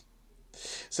team.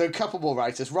 So a couple more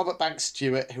writers. Robert Banks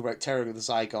Stewart, who wrote Terror of the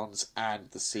Zygons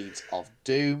and The Seeds of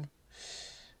Doom.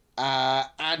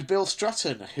 And Bill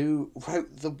Strutton, who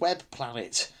wrote The Web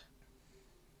Planet.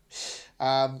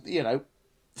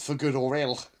 For good or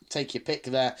ill. Take your pick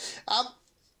there.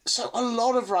 So a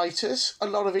lot of writers, a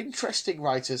lot of interesting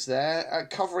writers there,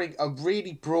 covering a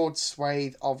really broad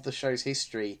swathe of the show's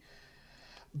history,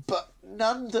 but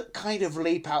none that kind of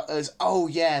leap out as, oh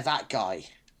yeah, that guy,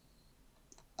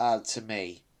 to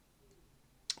me.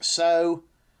 So,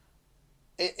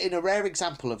 in a rare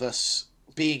example of us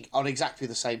being on exactly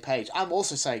the same page, I'm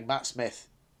also saying Matt Smith.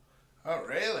 Oh,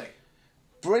 really?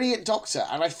 Brilliant Doctor,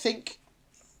 and I think,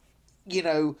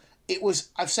 it was,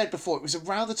 I've said before, it was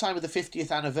around the time of the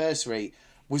 50th anniversary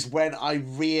was when I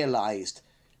realised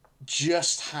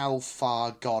just how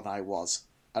far gone I was.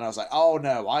 And I was like, oh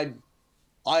no,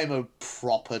 I'm a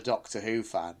proper Doctor Who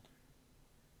fan.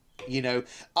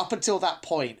 Up until that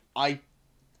point,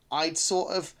 I'd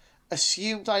sort of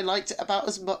assumed I liked it about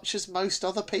as much as most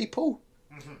other people.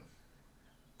 Mm-hmm.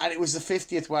 And it was the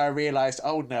 50th where I realised,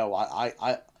 oh no,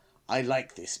 I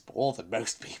like this more than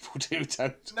most people do,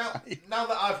 don't I? Now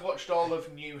that I've watched all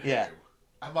of New Who,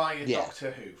 am I a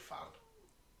Doctor Who fan?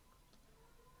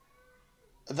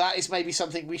 That is maybe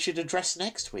something we should address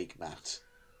next week, Matt.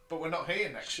 But we're not here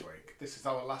next week. This is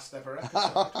our last ever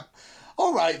episode.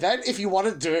 All right, then. If you want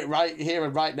to do it right here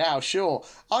and right now, sure.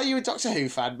 Are you a Doctor Who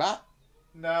fan, Matt?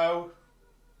 No.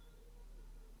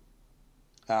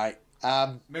 All right.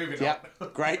 Moving on.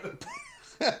 Great.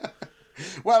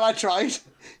 Well, I tried.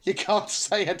 You can't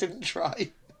say I didn't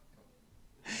try.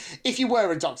 If you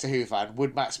were a Doctor Who fan,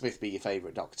 would Matt Smith be your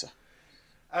favourite Doctor?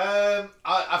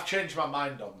 I've changed my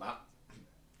mind on that.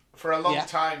 For a long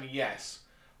time, yes.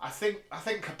 I think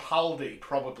Capaldi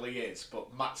probably is,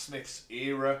 but Matt Smith's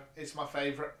era is my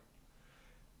favourite.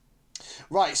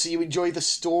 Right, so you enjoy the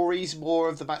stories more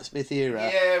of the Matt Smith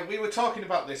era? Yeah, we were talking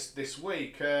about this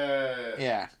week.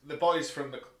 The boys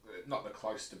from not the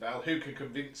Cloister Bell, Who Can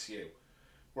Convince You,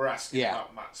 were asking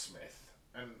about Matt Smith,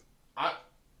 and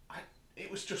it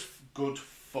was just good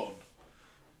fun.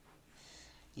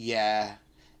 Yeah,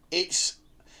 it's.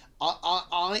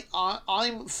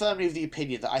 I'm firmly of the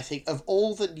opinion that I think of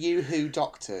all the New Who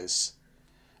Doctors,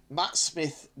 Matt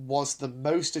Smith was the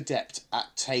most adept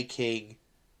at taking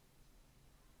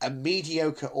a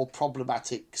mediocre or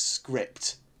problematic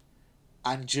script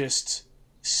and just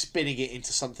spinning it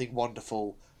into something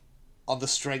wonderful on the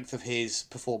strength of his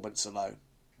performance alone.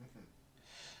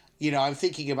 Mm-hmm. I'm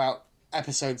thinking about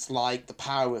episodes like The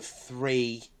Power of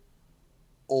Three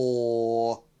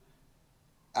or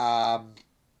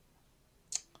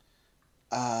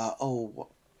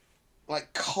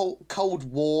like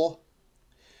Cold War.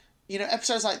 You know,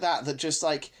 episodes like that just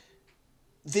like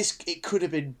this. It could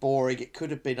have been boring. It could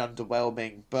have been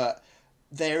underwhelming, but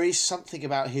there is something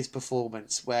about his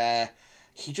performance where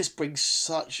he just brings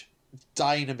such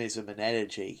dynamism and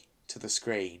energy to the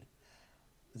screen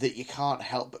that you can't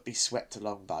help but be swept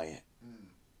along by it.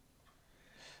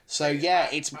 So yeah,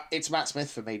 it's Matt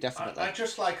Smith for me, definitely. I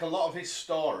just like a lot of his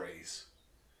stories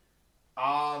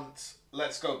aren't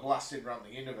let's go blasting around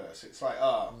the universe. It's like,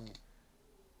 I'm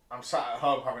sat at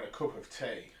home having a cup of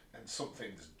tea and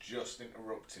something's just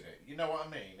interrupted it. You know what I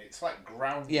mean? It's like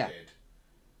grounded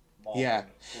more than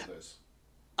others.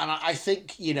 And I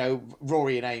think, you know,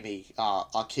 Rory and Amy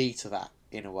are key to that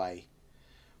in a way.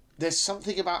 There's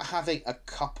something about having a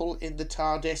couple in the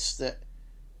TARDIS that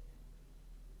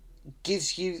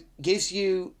gives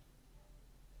you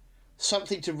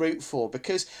something to root for,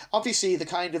 because obviously the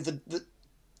kind of the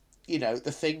you know,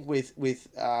 the thing with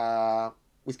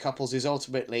couples is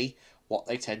ultimately what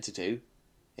they tend to do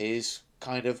is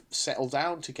kind of settle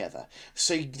down together.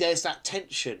 So there's that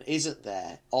tension, isn't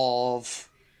there, of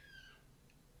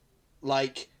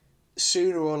like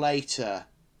sooner or later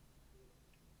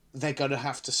they're going to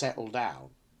have to settle down,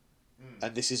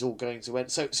 and this is all going to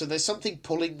end. So there's something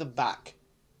pulling them back.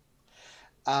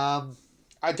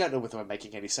 I don't know whether I'm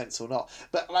making any sense or not,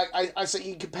 but like I say,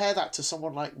 you compare that to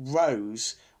someone like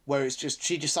Rose, where it's just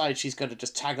she decides she's going to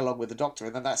just tag along with the Doctor,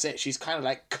 and then that's it. She's kind of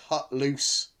like cut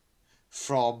loose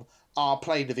from our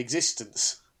plane of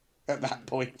existence at that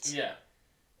point. Yeah.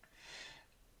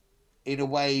 In a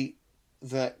way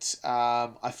that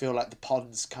I feel like the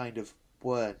Ponds kind of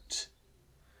weren't.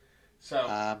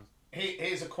 So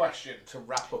here's a question to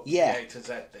wrap up the A to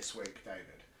Z this week,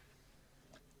 David.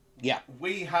 Yeah.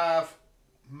 We have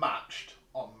matched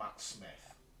on Matt Smith.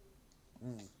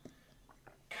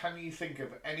 Can you think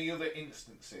of any other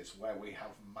instances where we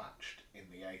have matched in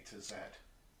the A to Z?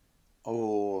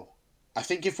 Oh, I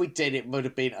think if we did, it would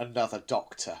have been another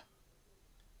Doctor.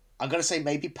 I'm going to say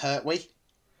maybe Pertwee.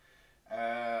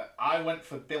 I went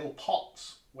for Bill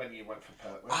Potts when you went for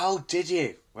Pertwee. Oh, did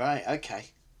you? Right, okay.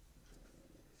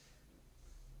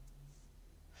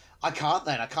 I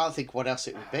can't think what else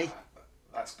it would be.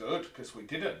 That's good, because we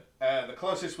didn't. The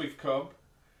closest we've come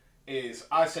is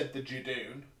I said the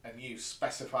Judoon, and you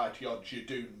specified your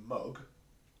Judoon mug.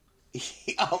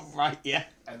 Oh, right, yeah.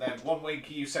 And then one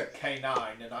week you said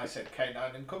K9, and I said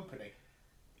K9 and Company.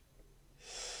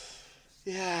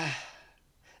 Yeah.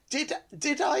 Did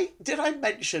I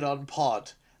mention on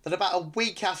Pod that about a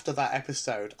week after that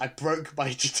episode, I broke my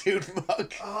Judoon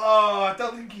mug? Oh, I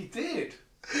don't think you did.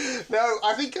 No,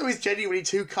 I think I was genuinely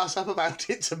too cut up about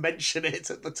it to mention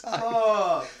it at the time.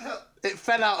 Oh, it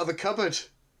fell out of the cupboard.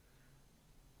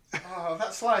 Oh,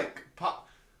 that's like...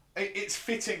 It's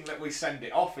fitting that we send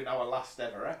it off in our last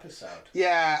ever episode.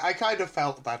 Yeah, I kind of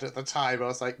felt that at the time. I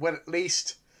was like, well, at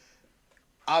least...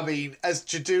 I mean, as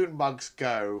Judoon mugs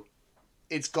go,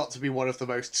 it's got to be one of the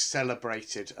most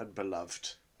celebrated and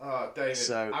beloved. Oh, David,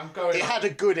 so it had a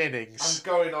good innings.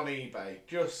 I'm going on eBay.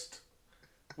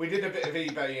 We did a bit of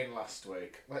eBay last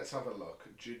week. Let's have a look.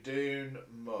 Judoon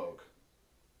mug.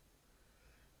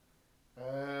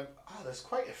 There's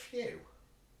quite a few.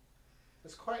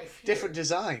 Different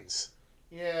designs.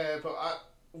 Yeah, but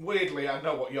weirdly, I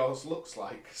know what yours looks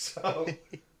like, so...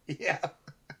 Yeah.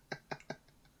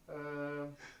 I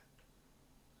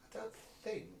don't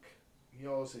think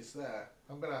yours is there.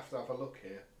 I'm going to have a look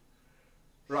here.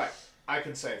 Right, I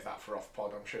can save that for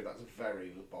off-pod. I'm sure that's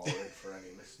very boring for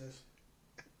any listeners.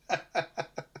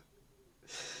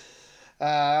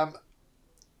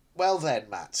 Well then,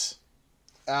 Matt.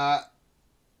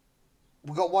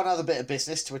 We've got one other bit of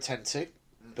business to attend to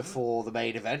before the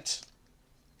main event.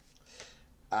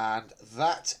 And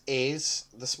that is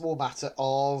the small matter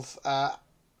of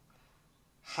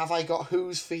have I got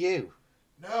Who's for You?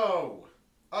 No.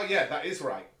 Oh yeah, that is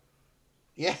right.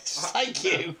 Yes, thank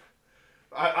you.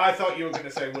 I thought you were going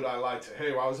to say, would I lie to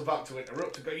who? I was about to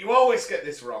interrupt and go, you always get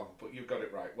this wrong, but you've got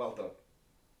it right. Well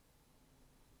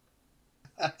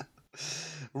done.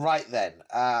 Right then,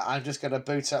 I'm just going to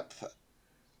boot up...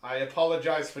 I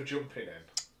apologise for jumping in.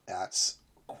 That's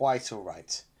quite all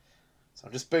right. So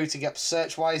I'm just booting up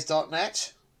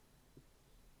searchwise.net.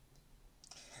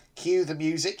 Cue the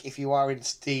music if you are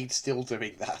indeed still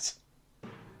doing that.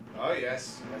 Oh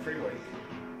yes, every week.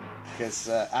 Because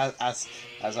as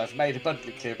I've made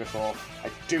abundantly clear before,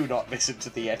 I do not listen to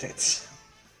the edits.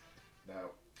 No.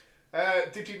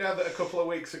 Did you know that a couple of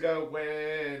weeks ago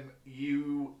when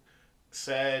you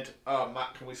said, oh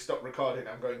Matt, can we stop recording?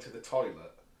 I'm going to the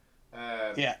toilet.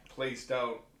 Please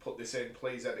don't put this in.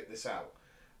 Please edit this out.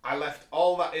 I left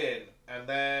all that in, and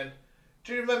then,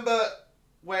 do you remember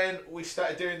when we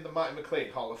started doing the Marty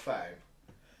McLean Hall of Fame?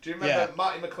 Do you remember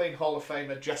Marty McLean Hall of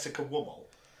Famer Jessica Wummel?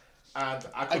 And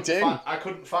I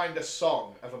couldn't find a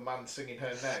song of a man singing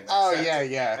her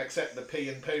name. Except the Pee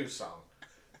and Poo song.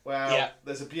 Well,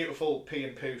 there's a beautiful Pee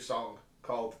and Poo song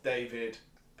called David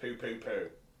Poo Poo Poo.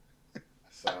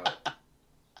 So.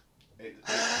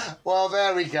 Well,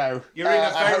 there we go.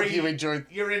 I hope you enjoyed.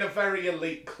 You're in a very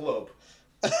elite club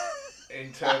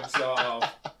in terms of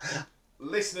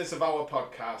listeners of our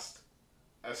podcast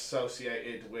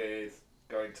associated with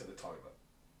going to the toilet.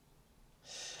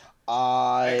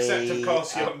 Except, of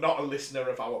course, you're not a listener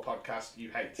of our podcast. You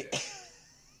hate it.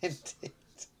 Indeed.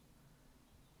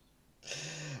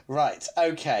 Right,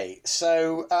 okay.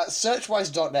 So,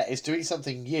 Searchwise.net is doing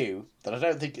something new that I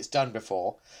don't think it's done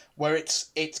before, where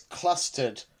it's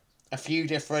clustered a few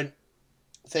different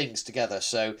things together.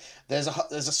 So, there's a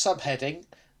subheading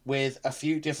with a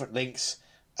few different links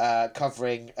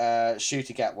covering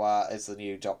Ncuti Gatwa as the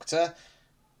new Doctor.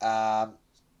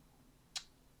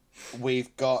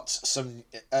 We've got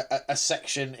a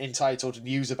section entitled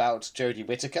News About Jodie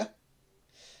Whittaker,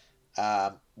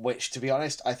 which, to be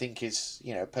honest, I think is,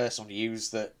 personal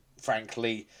news that,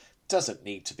 frankly, doesn't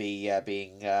need to be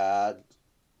being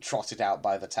trotted out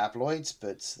by the tabloids,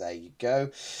 but there you go.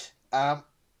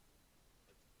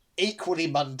 Equally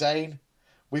mundane,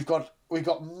 we've got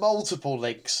multiple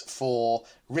links for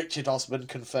Richard Osman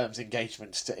confirms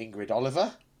engagement to Ingrid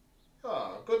Oliver.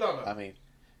 Oh, good on her. I mean,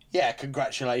 yeah,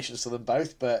 congratulations to them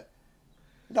both, but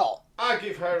not... I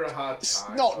give her a hard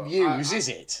time. Not news, is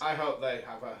it? I hope they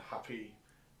have a happy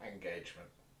engagement.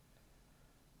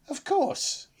 Of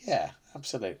course, yeah,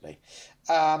 absolutely.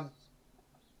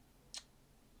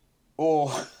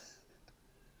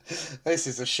 This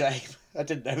is a shame. I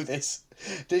didn't know this.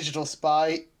 Digital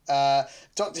Spy,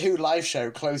 Doctor Who live show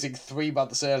closing 3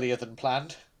 months earlier than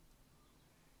planned.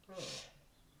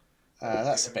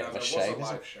 That's a bit of a shame,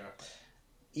 isn't it?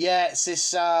 Yeah, it's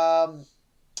this.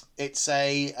 It's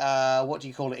a what do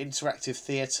you call it? Interactive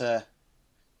theatre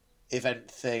event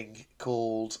thing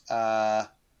called I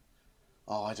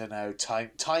don't know.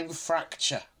 Time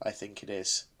Fracture, I think it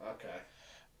is. Okay.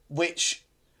 Which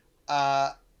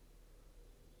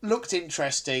looked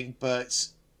interesting, but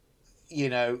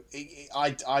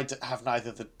I have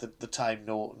neither the time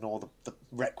nor the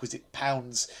requisite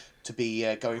pounds to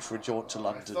be going for a jaunt to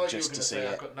London just to see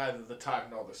it. I've got neither the time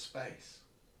nor the space.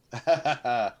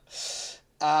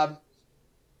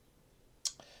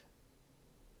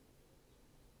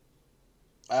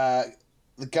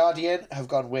 The Guardian have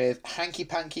gone with Hanky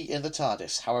Panky in the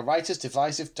TARDIS. How a writer's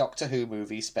divisive Doctor Who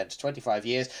movie spent 25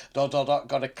 years... Got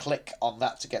to click on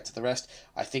that to get to the rest.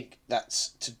 I think that's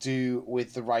to do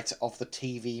with the writer of the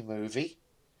TV movie,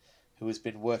 who has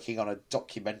been working on a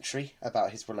documentary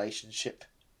about his relationship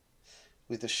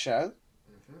with the show.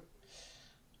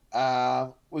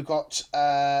 We've got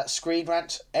Screen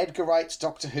Rant. Edgar Wright's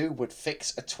Doctor Who would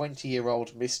fix a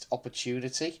 20-year-old missed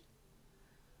opportunity.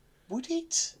 Would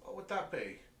it? What would that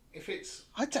be? If it's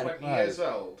 20 years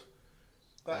old,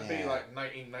 that'd be like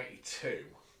 1992.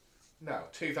 No,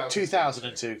 2002.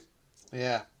 2002.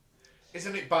 Yeah.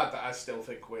 Isn't it bad that I still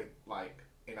think we're like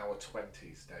in our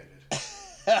 20s, David?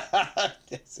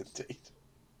 Yes, indeed.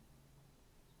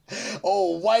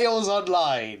 Wales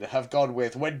Online have gone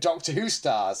with When Doctor Who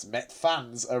stars met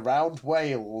fans around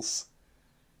Wales.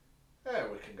 Yeah,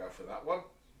 we can go for that one.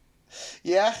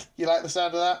 Yeah? You like the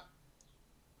sound of that?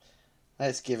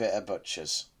 Let's give it a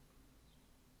butcher's.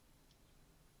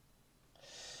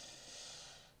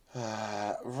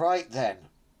 Right then.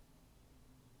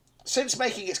 Since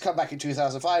making its comeback in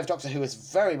 2005, Doctor Who has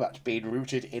very much been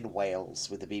rooted in Wales,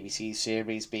 with the BBC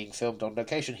series being filmed on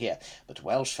location here, but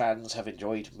Welsh fans have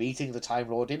enjoyed meeting the Time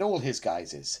Lord in all his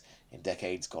guises in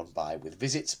decades gone by, with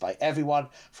visits by everyone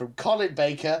from Colin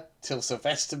Baker till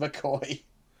Sylvester McCoy.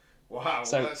 Wow,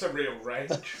 well, that's a real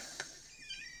range.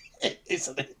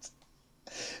 Isn't it?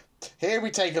 Here we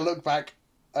take a look back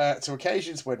to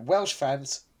occasions when Welsh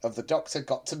fans of the Doctor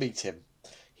got to meet him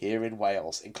here in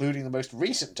Wales, including the most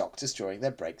recent Doctors during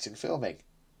their breaks in filming.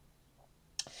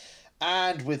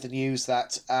 And with the news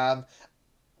that,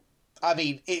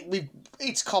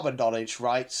 it's common knowledge,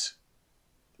 right?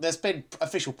 There's been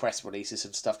official press releases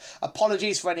and stuff.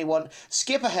 Apologies for anyone.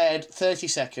 Skip ahead 30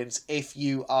 seconds if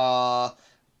you are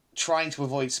trying to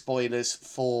avoid spoilers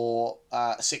for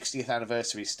 60th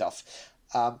anniversary stuff.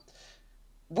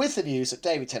 With the news that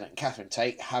David Tennant and Catherine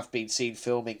Tate have been seen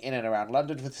filming in and around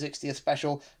London for the 60th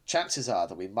special, chances are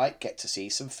that we might get to see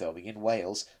some filming in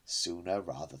Wales sooner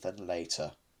rather than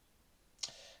later.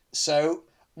 So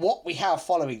what we have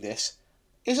following this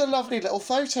is a lovely little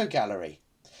photo gallery.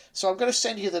 So I'm going to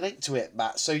send you the link to it,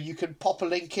 Matt, so you can pop a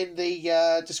link in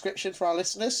the description for our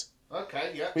listeners.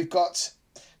 Okay, yeah. We've got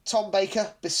Tom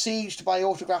Baker besieged by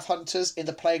autograph hunters in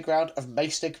the playground of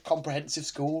Maestig Comprehensive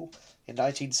School in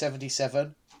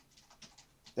 1977.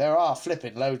 There are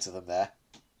flipping loads of them there.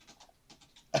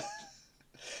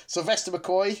 Sylvester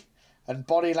McCoy and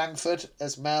Bonnie Langford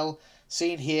as Mel,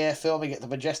 seen here filming at the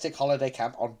Majestic Holiday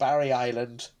Camp on Barry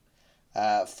Island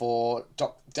for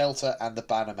Delta and the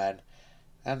Bannermen.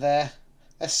 And they're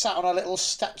sat on a little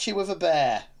statue of a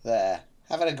bear there,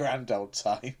 having a grand old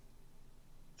time.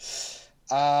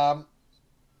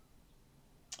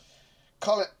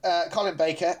 Colin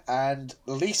Baker and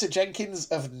Lisa Jenkins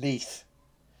of Neath,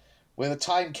 with a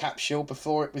time capsule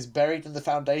before it was buried in the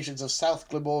foundations of South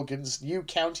Glamorgan's New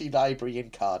County Library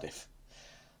in Cardiff.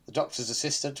 The Doctor's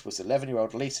assistant was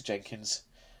 11-year-old Lisa Jenkins,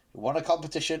 who won a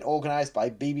competition organised by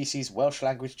BBC's Welsh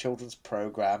language children's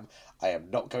programme. I am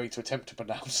not going to attempt to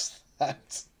pronounce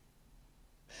that.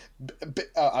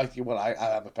 I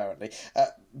am apparently.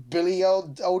 Billy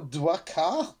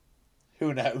O'Dwaka?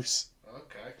 Who knows?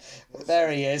 Okay.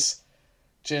 There he is.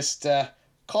 Just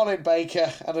Colin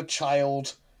Baker and a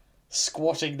child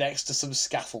squatting next to some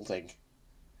scaffolding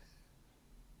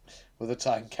with a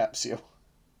time capsule.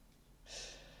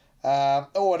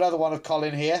 Another one of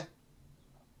Colin here.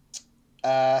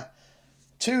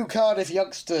 Two Cardiff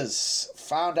youngsters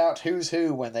found out who's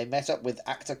who when they met up with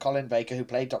actor Colin Baker, who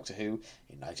played Doctor Who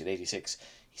in 1986.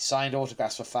 He signed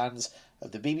autographs for fans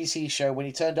of the BBC show when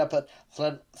he turned up at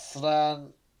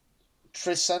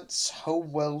Trisant's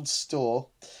Homeworld store,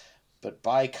 but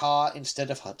by car instead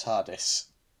of her TARDIS.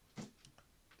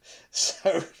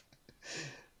 So,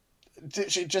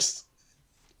 just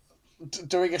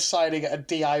doing a signing at a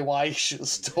DIY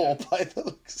store by the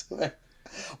looks of it.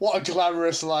 What a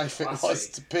glamorous life it was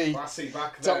to be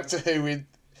Doctor Who in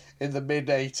the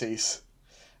mid-80s.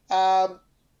 And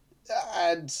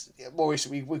more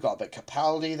recently, we've got a bit of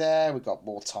Capaldi there. We've got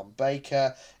more Tom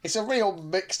Baker. It's a real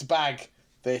mixed bag,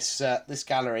 this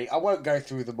gallery. I won't go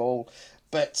through them all,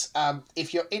 but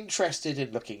if you're interested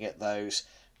in looking at those,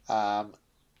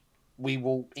 we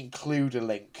will include a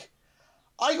link.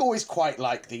 I always quite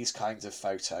like these kinds of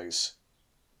photos.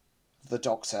 The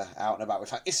Doctor out and about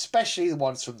with, especially the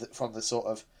ones from the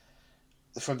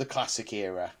classic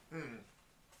era,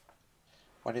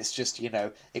 when it's just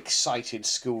excited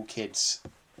school kids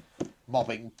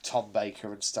mobbing Tom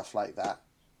Baker and stuff like that.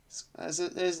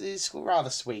 It's rather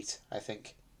sweet, I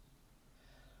think.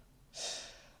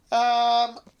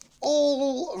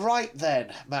 All right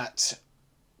then, Matt.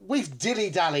 We've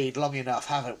dilly-dallied long enough,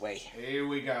 haven't we? Here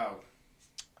we go.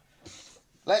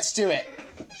 Let's do it.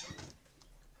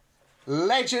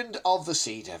 Legend of the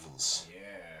Sea Devils.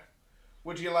 Yeah.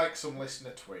 Would you like some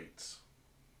listener tweets?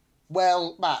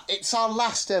 Well, Matt, it's our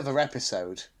last ever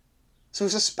episode, so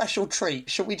it's a special treat.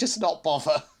 Should we just not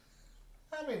bother?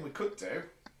 I mean, we could do.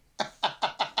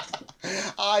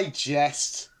 I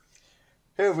jest.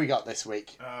 Who have we got this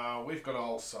week? We've got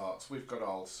all sorts.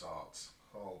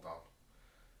 Hold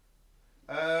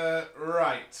on.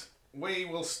 Right. We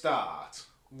will start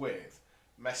with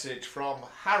message from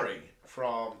Harry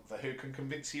from the Who Can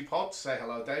Convince You pod. Say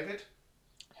hello, David.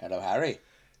 Hello, Harry.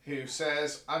 Who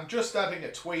says, I'm just adding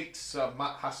a tweet so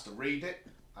Matt has to read it.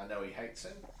 I know he hates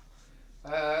him.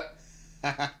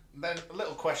 Then a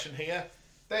little question here.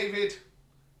 David,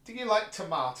 do you like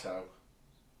tomato?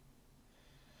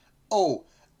 Oh,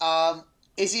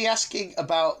 is he asking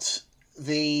about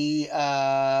the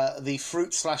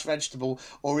fruit/vegetable,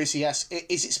 or is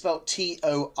is it spelled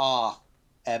Tomato?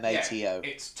 Yeah,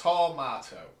 it's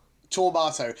tomato.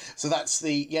 Tomato. So that's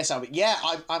the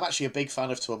I'm actually a big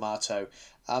fan of tomato.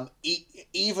 I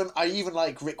even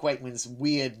like Rick Wakeman's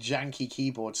weird janky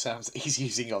keyboard sounds that he's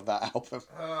using on that album.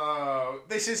 Oh,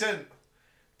 this isn't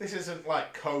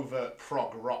like covert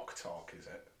prog rock talk, is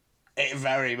it? It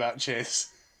very much is.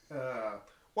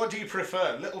 What do you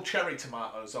prefer, little cherry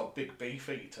tomatoes or big beef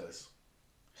eaters?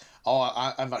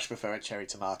 Oh, I much prefer a cherry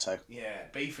tomato. Yeah,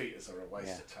 beef eaters are a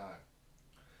waste of time.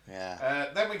 Yeah.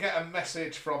 Then we get a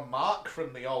message from Mark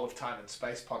from the All of Time and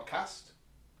Space podcast.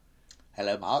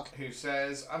 Hello, Mark. Who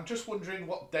says, I'm just wondering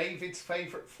what David's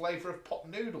favourite flavour of pot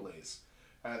noodle is.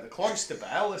 The Cloister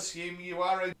Bell, assume you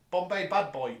are a Bombay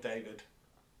bad boy, David.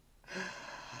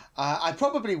 I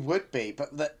probably would be, but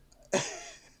the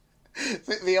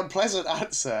unpleasant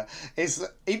answer is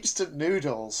that instant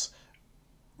noodles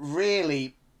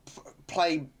really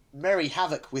play merry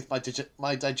havoc with my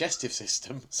digestive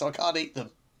system, so I can't eat them.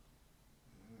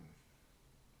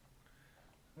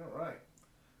 All right.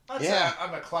 I'd say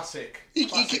I'm a classic. You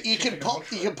can pop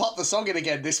the song in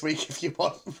again this week if you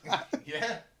want.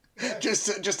 Yeah.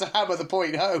 Just to hammer the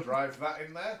point home. Drive that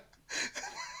in there.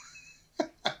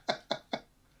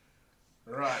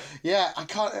 Right. Yeah, I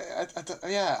can't.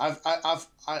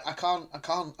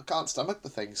 I can't stomach the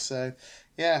things. So,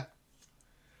 yeah.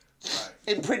 Right.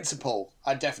 In principle,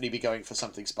 I'd definitely be going for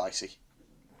something spicy.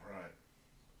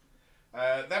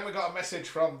 Right. Then we got a message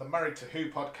from the Married to Who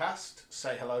podcast.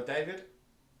 Say hello, David.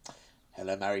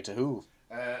 Hello, Married to Who.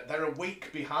 They're a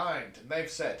week behind, and they've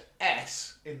said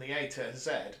S in the A to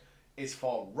Z is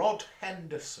for Rod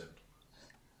Henderson.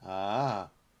 Ah.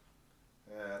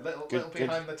 Little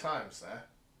behind the times there.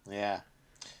 Yeah.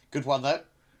 Good one, though.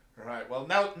 Right, well,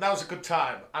 now's a good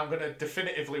time. I'm going to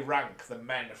definitively rank the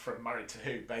men from Married to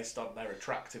Who based on their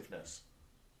attractiveness.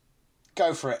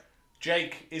 Go for it.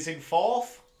 Jake is in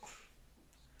 4th.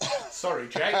 Sorry,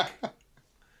 Jake.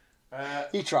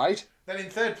 He tried. Then in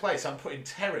 3rd place, I'm putting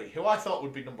Terry, who I thought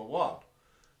would be number 1.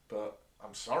 But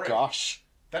I'm sorry. Gosh.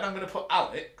 Then I'm going to put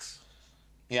Alex.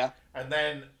 Yeah. And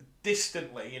then,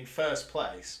 distantly, in 1st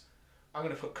place, I'm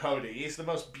going to put Cody. He's the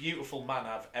most beautiful man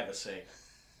I've ever seen.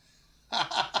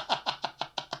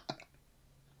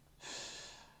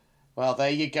 Well, there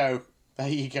you go. There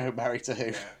you go, Married to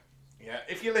Who. Yeah.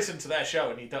 If you listen to their show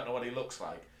and you don't know what he looks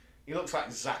like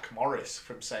Zach Morris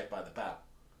from Saved by the Bell.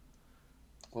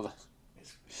 Well,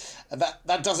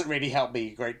 that doesn't really help me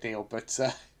a great deal, but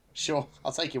sure,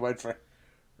 I'll take your word for it.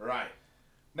 Right.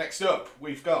 Next up,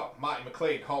 we've got Marty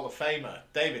McLean, Hall of Famer.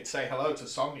 David, say hello to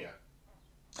Sonia.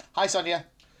 Hi, Sonia.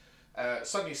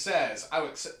 Sonia says, I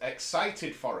was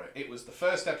excited for it. It was the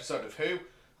first episode of Who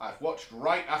I've watched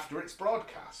right after its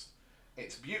broadcast.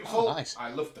 It's beautiful. Oh, nice. I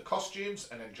loved the costumes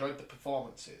and enjoyed the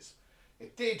performances.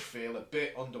 It did feel a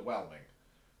bit underwhelming,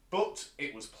 but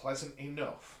it was pleasant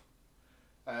enough.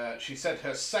 She said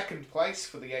her 2nd place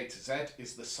for the A to Z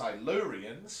is the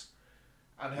Silurians,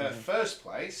 and her 1st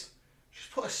place, she's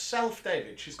put herself,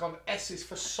 David. She's gone S's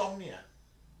for Sonia.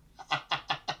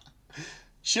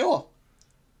 Sure.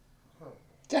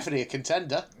 Definitely a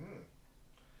contender.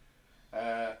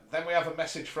 Then we have a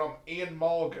message from Ian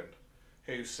Morgan,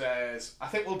 who says, I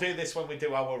think we'll do this when we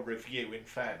do our review, in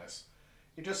fairness.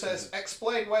 He just says,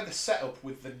 explain where the setup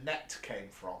with the net came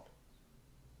from.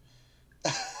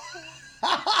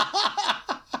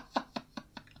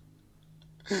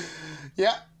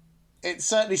 Yeah, it's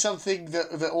certainly something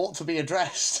that ought to be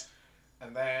addressed.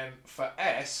 And then for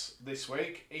S this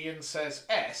week, Ian says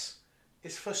S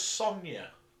is for Sonia.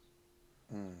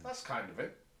 That's kind of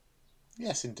it.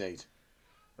 Yes, indeed.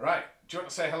 Right. Do you want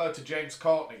to say hello to James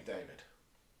Courtney, David?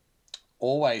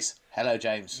 Always. Hello,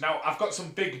 James. Now, I've got some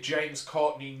big James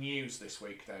Courtney news this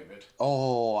week, David.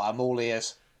 Oh, I'm all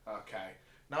ears. Okay.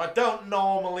 Now, I don't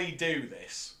normally do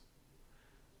this.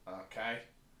 Okay.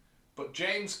 But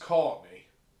James Courtney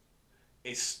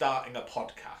is starting a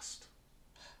podcast.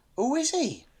 Oh, is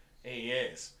he? He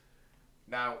is.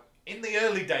 Now, in the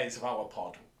early days of our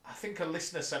pod, I think a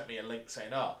listener sent me a link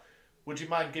saying, oh, would you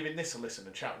mind giving this a listen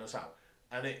and shouting us out?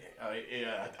 And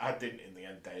I didn't in the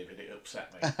end, David. It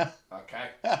upset me. Okay?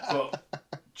 But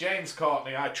James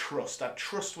Courtney, I trust. I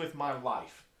trust with my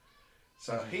life.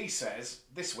 So he says,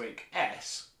 this week,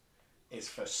 S is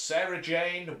for Sarah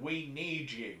Jane, We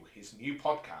Need You, his new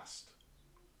podcast.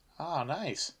 Oh,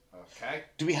 nice. Okay.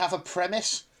 Do we have a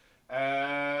premise?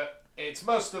 It's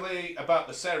mostly about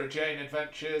the Sarah Jane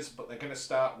adventures, but they're going to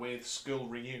start with school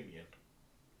reunion.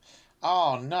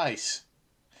 Oh, nice.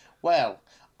 Well,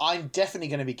 I'm definitely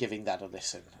going to be giving that a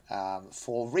listen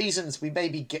for reasons we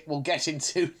maybe will get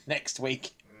into next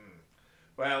week.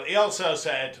 Well, he also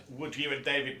said, would you and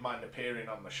David mind appearing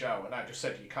on the show? And I just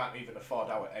said, you can't even afford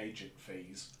our agent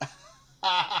fees.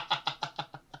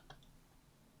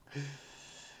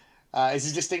 It's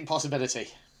a distinct possibility.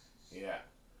 Yeah.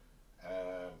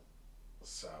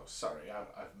 So, sorry,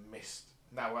 I've missed...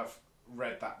 Now I've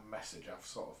read that message, I've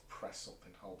sort of pressed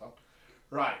something. Hold on.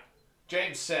 Right.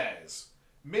 James says,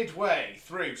 midway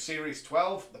through Series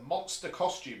 12, the monster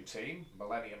costume team,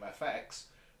 Millennium FX,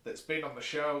 that's been on the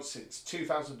show since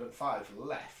 2005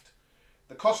 left.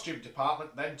 The costume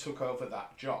department then took over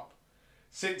that job.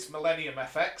 Since Millennium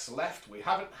FX left, we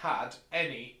haven't had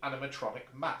any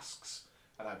animatronic masks.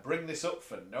 And I bring this up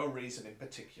for no reason in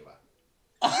particular.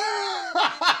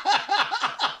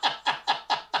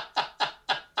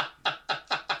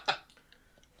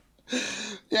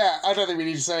 Yeah, I don't think we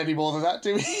need to say any more than that,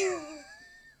 do we?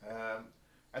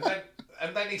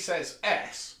 And then he says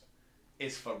S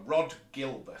is for Rod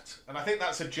Gilbert. And I think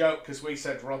that's a joke because we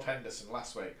said Rod Henderson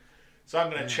last week. So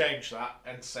I'm going to change that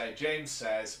and say James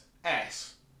says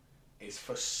S is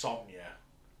for Sonia.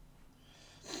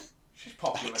 She's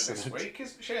popular this week,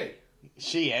 isn't she?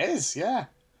 She is, yeah.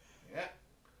 Yeah.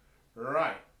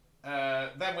 Right.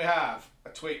 Then we have a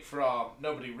tweet from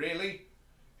Nobody Really,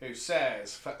 who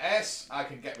says, for S, I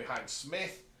can get behind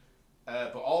Smith,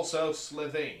 but also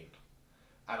Slitheen.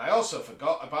 And I also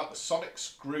forgot about the sonic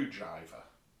screwdriver.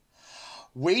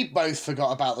 We both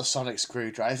forgot about the sonic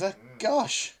screwdriver.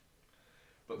 Gosh.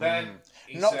 But then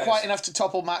not quite enough to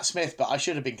topple Matt Smith, but I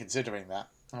should have been considering that.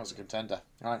 That was a contender.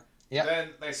 Right. Yeah. Then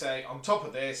they say, on top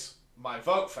of this, my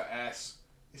vote for S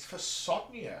is for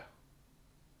Sonia.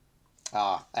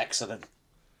 Ah, excellent.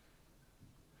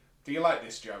 Do you like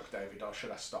this joke, David, or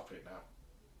should I stop it now?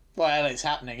 Well, it's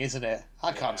happening, isn't it?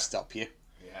 I can't stop you.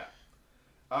 Yeah.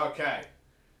 Okay.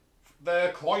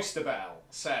 The Cloister Bell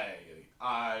say,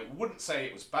 I wouldn't say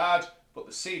it was bad, but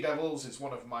the Sea Devils is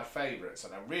one of my favourites,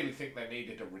 and I really think they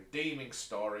needed a redeeming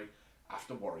story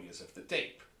after Warriors of the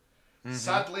Deep. Mm-hmm.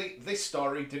 Sadly, this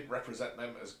story didn't represent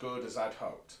them as good as I'd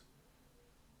hoped.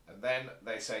 And then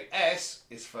they say S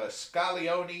is for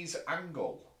Scarleone's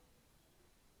Angle.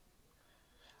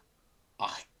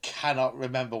 I cannot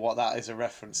remember what that is a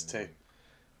reference to.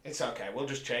 It's okay, we'll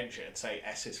just change it and say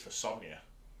S is for Sonia.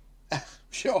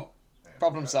 Sure.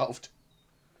 Problem solved.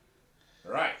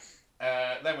 Right.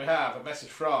 Then we have a message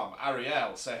from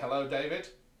Ariel. Say hello, David.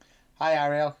 Hi,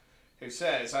 Ariel. Who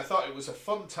says, I thought it was a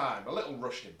fun time, a little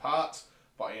rushed in parts,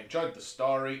 but I enjoyed the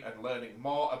story and learning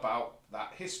more about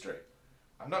that history.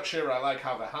 I'm not sure I like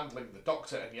how they're handling the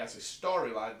Doctor and Yaz's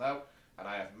storyline, though, and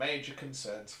I have major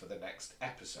concerns for the next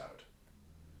episode.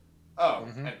 Oh,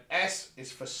 and S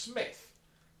is for Smith.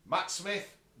 Matt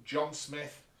Smith, John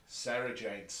Smith, Sarah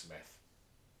Jane Smith.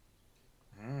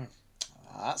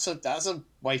 That's a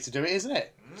way to do it, isn't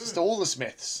it? Just all the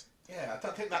Smiths. Yeah, I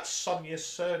don't think that's Sonia's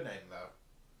surname, though.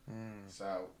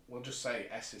 So we'll just say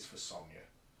S is for Sonia.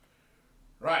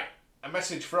 Right. A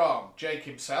message from Jake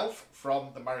himself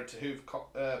from the Married to Who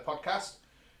podcast,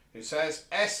 who says,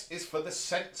 S is for the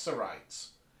Censorites.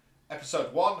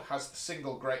 Episode 1 has the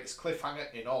single greatest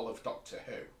cliffhanger in all of Doctor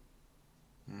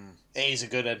Who. It is a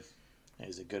good one. It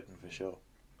is a good one for sure.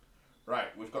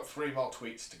 Right, we've got 3 more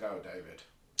tweets to go, David.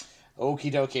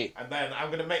 Okie dokie. And then I'm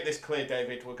going to make this clear,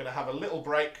 David. We're going to have a little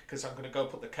break because I'm going to go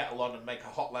put the kettle on and make a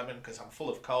hot lemon because I'm full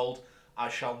of cold. I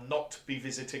shall not be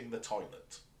visiting the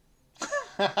toilet.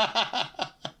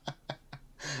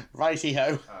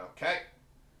 Righty-ho. Okay.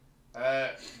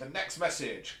 The next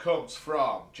message comes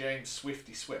from James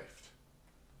Swifty Swift.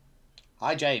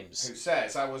 Hi, James. Who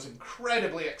says, I was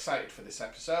incredibly excited for this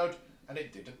episode and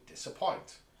it didn't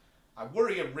disappoint. I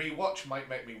worry a rewatch might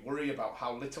make me worry about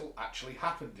how little actually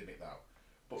happened in it though.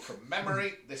 But from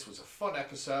memory, this was a fun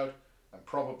episode and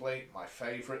probably my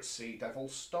favourite Sea Devil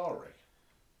story.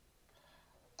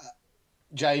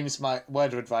 James, my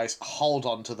word of advice, hold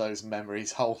on to those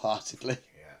memories wholeheartedly.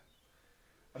 Yeah.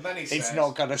 And then he says... It's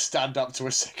not going to stand up to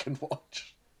a second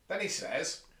watch. Then he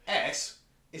says, S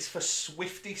is for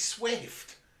Swifty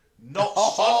Swift, not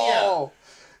Sonia.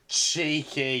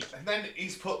 Cheeky. And then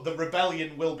he's put, the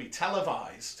rebellion will be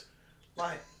televised.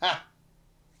 Like... Oh,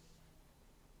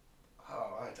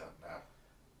 I don't know.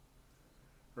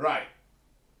 Right.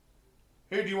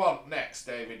 Who do you want next,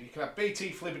 David? You can have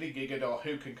BT Flibbity Giggard or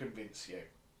Who Can Convince You?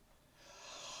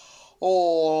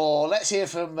 Oh, let's hear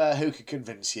from Who Can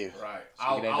Convince You. Right.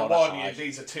 I'll warn you,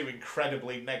 these are 2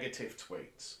 incredibly negative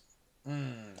tweets.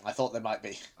 I thought there might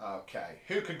be. Okay.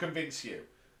 Who Can Convince You?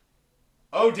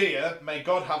 Oh dear, may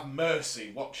God have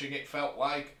mercy watching it felt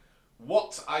like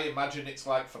what I imagine it's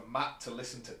like for Matt to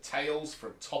listen to tales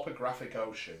from topographic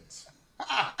oceans.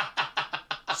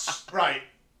 Right.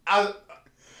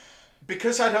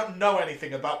 Because I don't know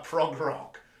anything about prog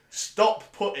rock,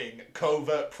 stop putting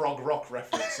covert prog rock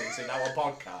references in our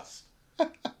podcast.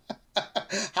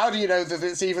 How do you know that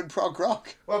it's even prog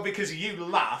rock? Well, because you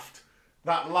laughed.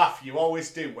 That laugh you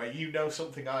always do where you know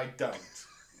something I don't.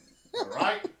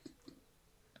 Alright?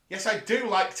 Yes, I do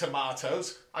like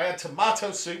tomatoes. I had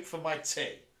tomato soup for my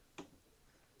tea.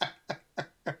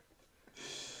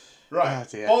 Right,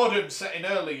 boredom set in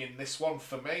early in this one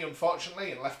for me, unfortunately,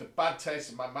 and left a bad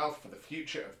taste in my mouth for the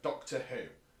future of Doctor Who.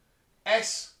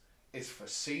 S is for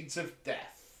Seeds of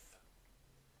Death.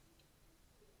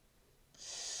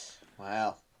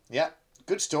 Wow. Yeah,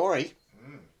 good story.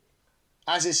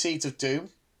 As is Seeds of Doom.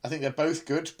 I think they're both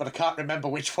good, but I can't remember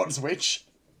which one's which.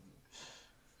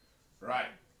 Right,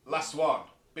 last one.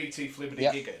 BT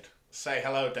Flibbity Giggard. Say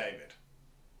hello, David.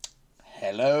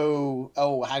 Hello.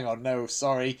 Oh, hang on. No,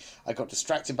 sorry. I got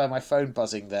distracted by my phone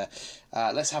buzzing there.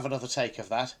 Let's have another take of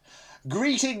that.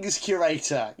 Greetings,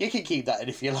 curator. You can keep that in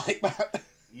if you like, Matt.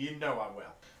 You know I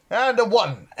will. And a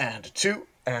 1, and a 2,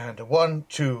 and a 1,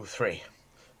 2, 3.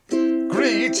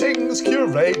 Greetings,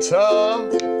 curator.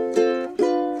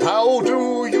 How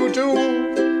do you do?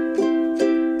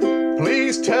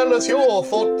 Please tell us your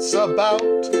thoughts about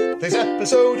this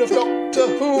episode of Doctor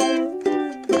Who.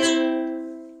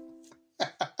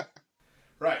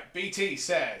 Right, BT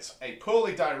says, a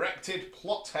poorly directed,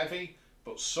 plot-heavy,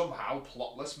 but somehow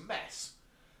plotless mess.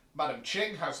 Madam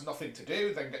Ching has nothing to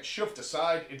do, then gets shoved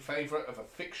aside in favour of a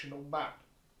fictional man.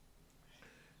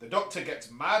 The Doctor gets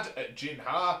mad at Jin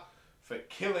Ha for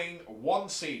killing one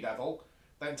Sea Devil,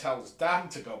 then tells Dan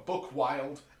to go buck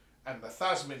wild, and the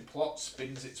Thasmin plot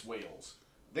spins its wheels.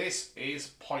 This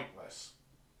is pointless.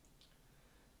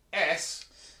 S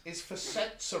is for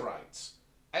Sensorites,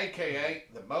 aka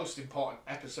the most important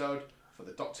episode for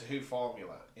the Doctor Who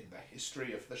formula in the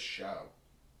history of the show.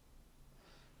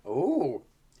 Ooh,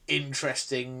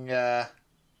 interesting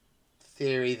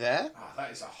theory there. Ah,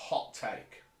 that is a hot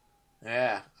take.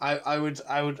 Yeah,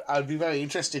 I'd be very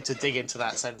interested to dig into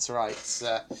that Sensorites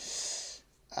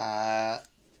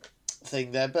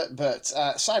thing there, but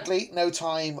sadly, no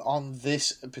time on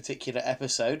this particular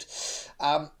episode.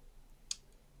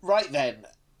 Right then,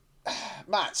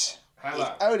 Matt, Hello.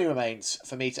 it only remains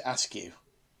for me to ask you,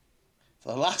 for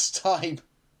the last time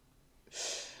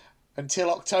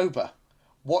until October,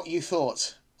 what you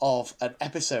thought of an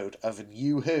episode of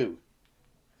New Who.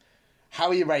 How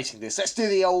are you rating this? Let's do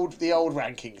the old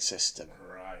ranking system.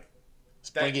 Right. Let's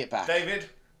bring it back. David,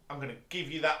 I'm going to give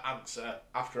you that answer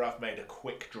after I've made a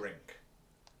quick drink.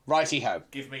 Righty-ho.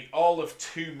 Give me all of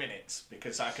 2 minutes,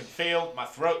 because I can feel my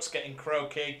throat's getting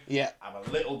croaky. Yeah. I'm a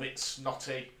little bit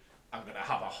snotty. I'm going to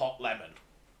have a hot lemon.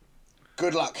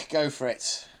 Good luck. Go for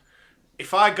it.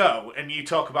 If I go and you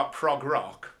talk about prog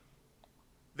rock,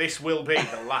 this will be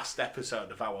the last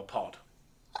episode of our pod.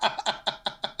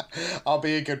 I'll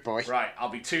be a good boy. Right, I'll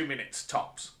be 2 minutes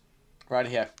tops. Right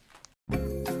here.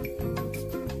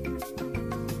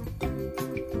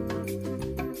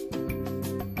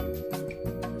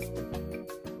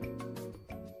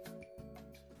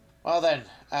 Well then,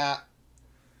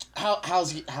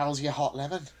 how's your hot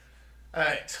lemon?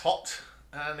 It's hot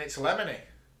and it's lemony.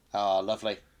 Oh,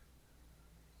 lovely.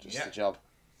 Just Yeah. the job.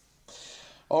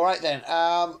 All right then.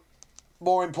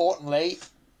 More importantly,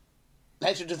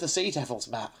 Legend of the Sea Devils,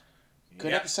 Matt.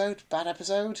 Good Yeah. episode? Bad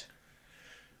episode?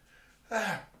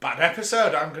 Bad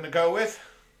episode, I'm going to go with.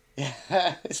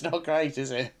 Yeah, it's not great,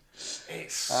 is it?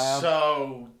 It's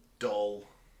so dull.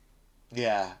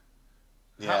 Yeah.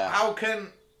 Yeah. How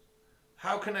can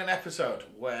an episode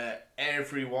where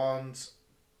everyone's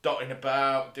dotting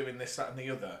about, doing this, that, and the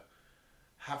other,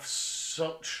 have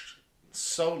so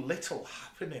little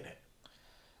happen in it?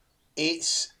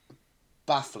 It's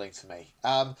baffling to me.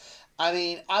 I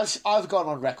mean, I've gone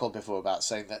on record before about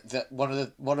saying that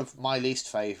one of my least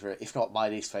favourite, if not my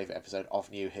least favourite episode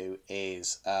of New Who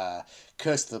is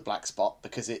Curse of the Black Spot,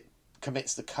 because it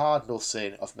commits the cardinal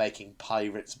sin of making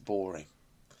pirates boring.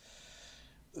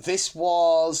 This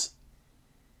was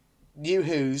New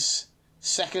Who's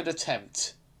second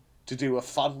attempt to do a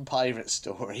fun pirate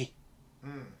story.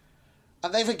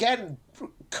 And they've again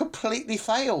completely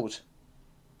failed.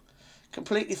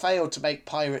 Completely failed to make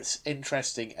pirates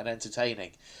interesting and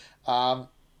entertaining.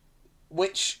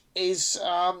 Which is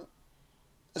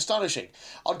astonishing.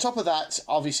 On top of that,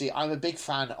 obviously, I'm a big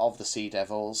fan of the Sea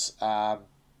Devils. I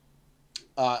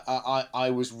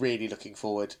was really looking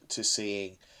forward to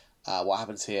seeing what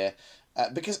happens here.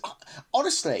 Because,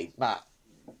 honestly, Matt,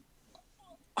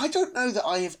 I don't know that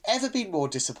I have ever been more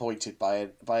disappointed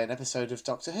by an episode of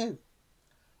Doctor Who.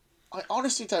 I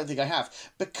honestly don't think I have.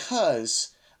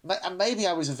 Because, and maybe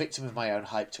I was a victim of my own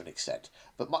hype to an extent,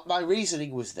 but my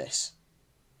reasoning was this.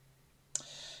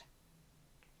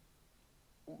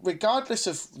 Regardless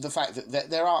of the fact that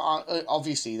there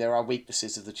are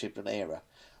weaknesses of the Chibnall era,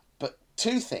 but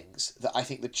two things that I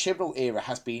think the Chibnall era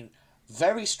has been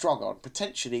very strong on,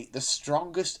 potentially the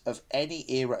strongest of any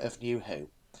era of New Who,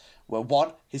 were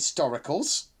one,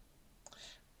 historicals,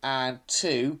 and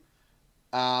two,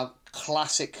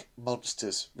 classic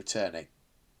monsters returning.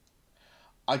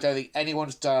 I don't think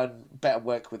anyone's done better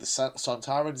work with the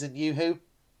Sontarans in New Who.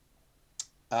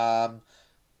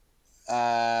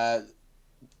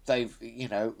 They've,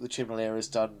 the Chibnall era has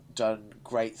done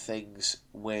great things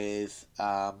with,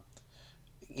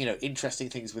 interesting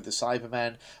things with the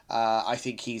Cybermen. I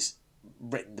think he's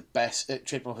written the best.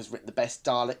 Chibnall has written the best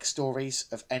Dalek stories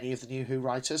of any of the New Who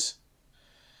writers.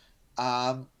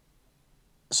 So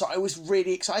I was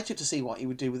really excited to see what he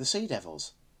would do with the Sea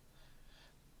Devils.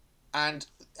 And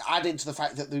add into the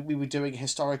fact that we were doing a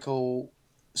historical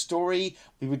story,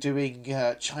 we were doing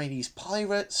Chinese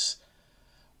pirates.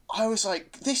 I was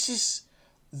like, this is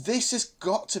this has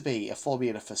got to be a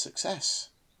formula for success.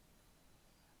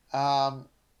 But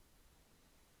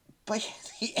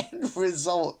the end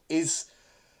result is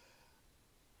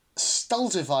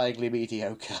stultifyingly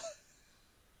mediocre.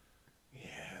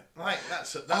 Yeah, like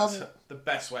that's the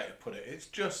best way to put it. It's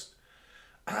just,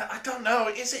 I don't know.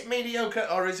 Is it mediocre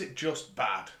or is it just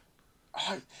bad?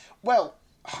 I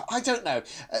don't know.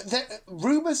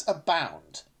 Rumours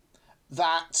abound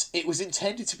that it was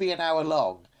intended to be an hour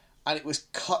long and it was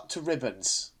cut to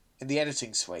ribbons in the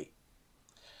editing suite.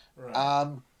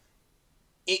 Right.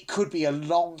 It could be a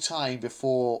long time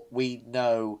before we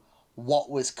know what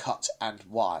was cut and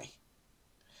why.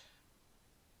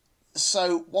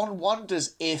 So one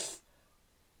wonders if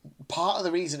part of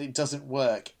the reason it doesn't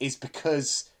work is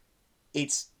because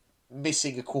it's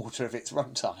missing a quarter of its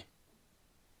runtime.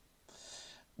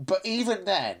 But even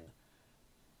then,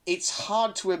 it's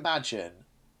hard to imagine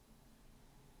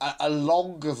a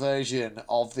longer version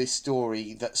of this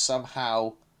story that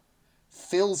somehow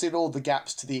fills in all the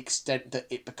gaps to the extent that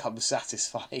it becomes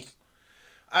satisfying.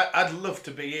 I'd love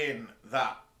to be in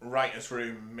that writer's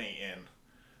room meeting.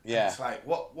 Yeah. And it's like,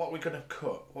 what we're going to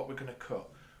cut? What we're going to cut?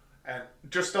 And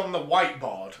just on the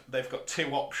whiteboard, they've got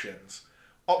two options.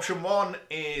 Option one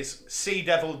is Sea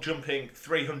Devil jumping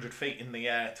 300 feet in the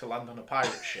air to land on a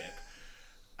pirate ship.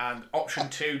 And option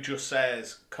two just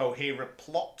says coherent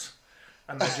plot.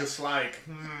 And they're just like,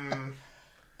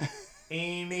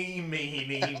 eeny,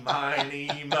 meeny,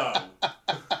 miny, mo.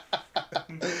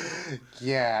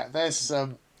 Yeah, there's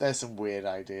some weird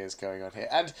ideas going on here.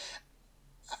 And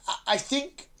I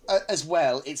think, as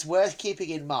well, it's worth keeping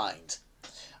in mind,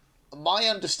 my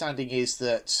understanding is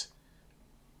that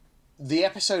the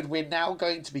episode we're now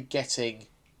going to be getting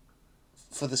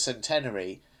for the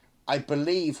centenary, I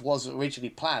believe, was originally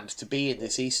planned to be in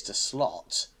this Easter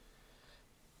slot.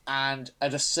 And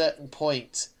at a certain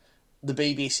point, the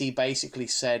BBC basically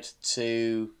said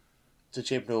to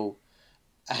Chibnall,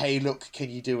 hey, look, can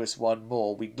you do us one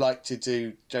more? We'd like to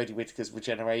do Jodie Whittaker's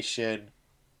Regeneration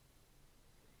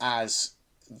as,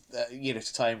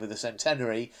 to tie in with the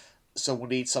centenary, so we'll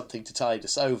need something to tide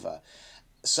us over.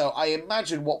 So I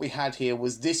imagine what we had here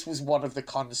was this was one of the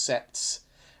concepts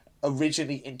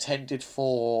originally intended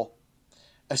for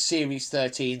a Series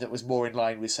 13 that was more in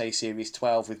line with, say, Series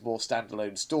 12 with more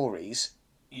standalone stories.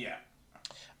 Yeah.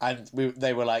 And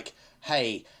they were like,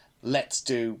 hey, let's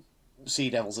do Sea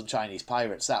Devils and Chinese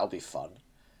Pirates, that'll be fun.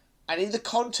 And in the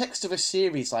context of a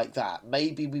series like that,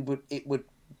 maybe it would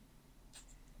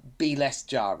be less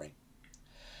jarring.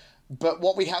 But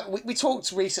what we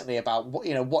talked recently about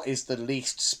what is the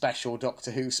least special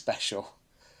Doctor Who special.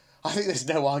 I think there's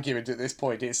no argument at this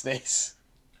point. It's this.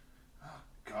 Oh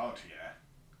God,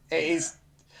 yeah. It is.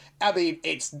 I mean,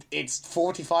 it's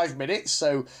 45 minutes,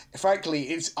 so frankly,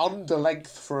 it's under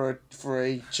length for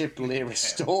a Chibnall era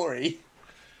story.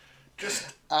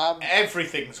 Just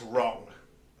everything's wrong.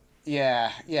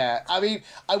 Yeah. I mean,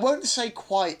 I won't say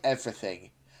quite everything,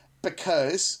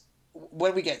 because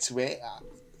when we get to it,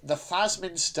 the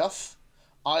Phasmin stuff,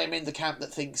 I am in the camp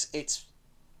that thinks it's,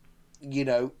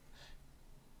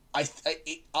 I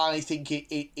think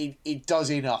it does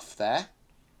enough there,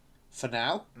 for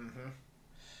now,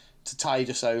 to tide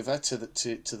us over to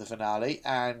the finale,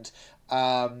 and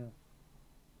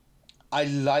I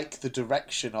like the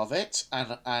direction of it,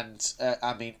 and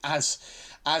I mean, as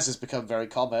has become very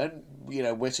common,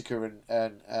 Whittaker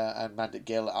and Mandip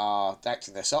Gill are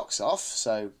acting their socks off,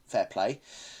 so fair play.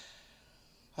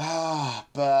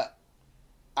 But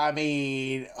I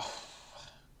mean,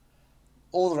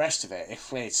 all the rest of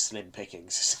it's slim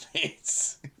pickings, isn't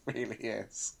it? It really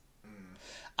is.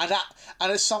 And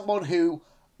as someone who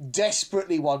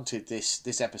desperately wanted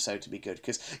this episode to be good,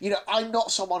 because I'm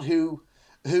not someone who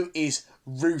is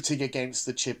rooting against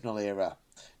the Chibnall era.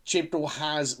 Chibnall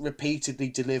has repeatedly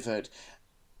delivered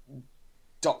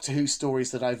Doctor Who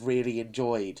stories that I've really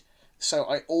enjoyed, so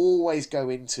I always go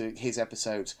into his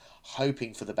episodes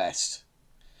hoping for the best.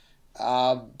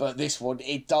 But this one,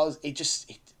 it doesn't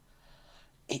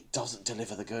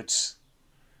deliver the goods.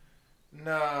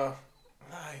 No,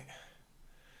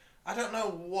 I don't know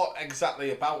what exactly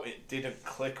about it didn't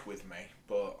click with me,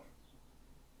 but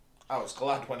I was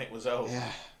glad when it was over.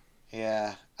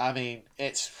 Yeah. I mean,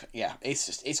 it's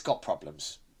got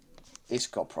problems. It's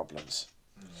got problems.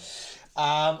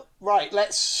 Right,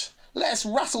 let's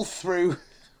rattle through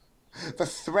the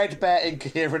threadbare,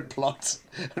 incoherent plot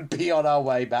and be on our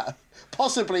way, Matt.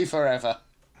 Possibly forever.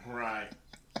 Right.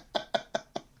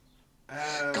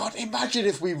 God, imagine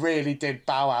if we really did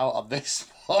bow out on this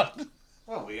one.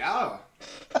 Well, we are.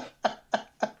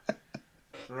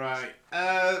 Right.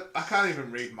 I can't even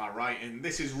read my writing.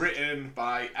 This is written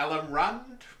by Ellen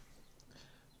Rand.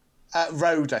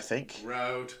 Road, I think.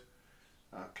 Road.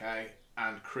 Okay.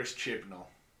 And Chris Chibnall.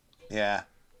 Yeah.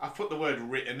 I've put the word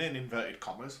written in inverted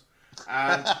commas.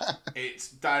 And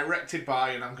it's directed by,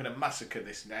 and I'm going to massacre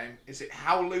this name, is it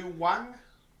Haolu Wang?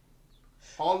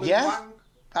 Wang?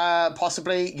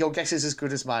 Possibly. Your guess is as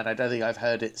good as mine. I don't think I've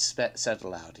heard it said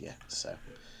aloud yet. So.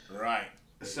 Right.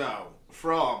 So,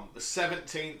 from the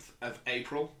 17th of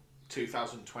April,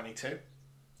 2022.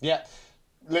 Yeah.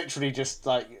 Literally just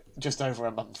over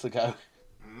a month ago.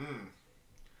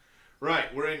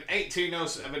 Right, we're in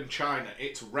 1807 China.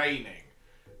 It's raining.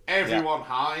 Everyone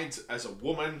hides as a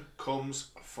woman comes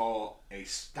for a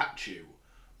statue,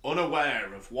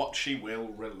 unaware of what she will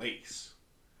release.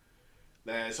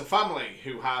 There's a family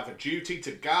who have a duty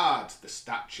to guard the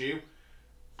statue,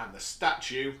 and the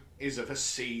statue is of a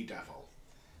sea devil.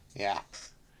 Yeah.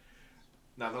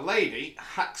 Now the lady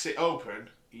hacks it open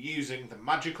using the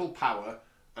magical power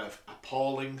of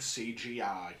appalling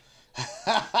CGI.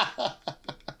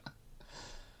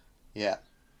 Yeah.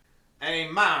 A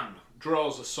man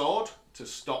draws a sword to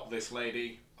stop this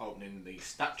lady opening the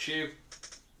statue,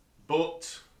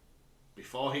 but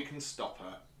before he can stop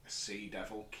her, a sea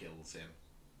devil kills him.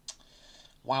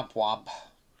 Wamp wamp.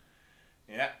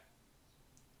 Yeah.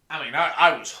 I mean,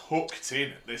 I was hooked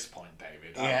in at this point,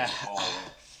 David. I was all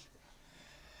in.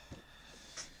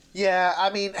 Yeah, I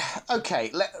mean,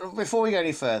 okay, before we go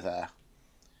any further,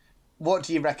 what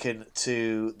do you reckon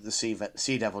to the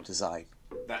Sea Devil design?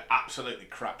 They're absolutely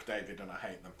crap, David, and I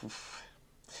hate them.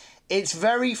 It's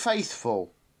very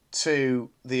faithful to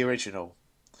the original.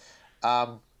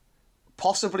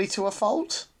 Possibly to a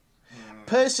fault.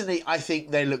 Personally, I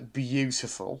think they look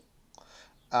beautiful.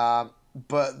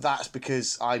 But that's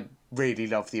because I really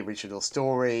love the original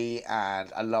story and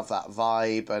I love that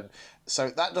vibe. And so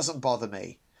that doesn't bother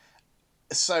me.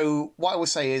 So what I would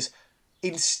say is,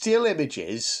 in still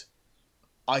images,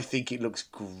 I think it looks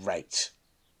great.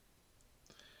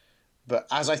 But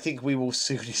as I think we will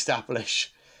soon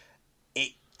establish,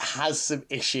 it has some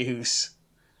issues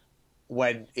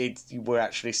when we're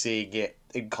actually seeing it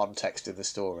in context in the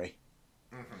story.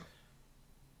 Mm-hmm.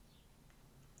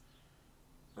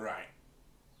 Right.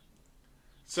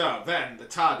 So then the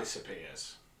TARDIS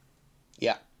appears.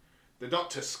 Yeah. The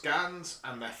Doctor scans,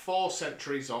 and they're 4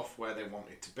 centuries off where they want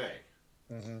it to be.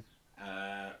 Mm-hmm.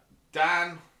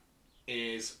 Dan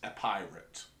is a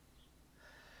pirate.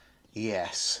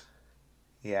 Yes.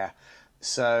 Yeah.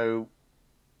 So,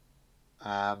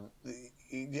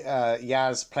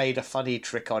 Yaz played a funny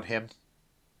trick on him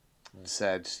and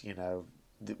said,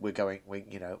 we're going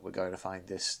to find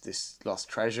this lost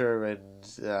treasure, and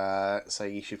so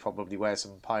you should probably wear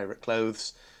some pirate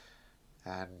clothes,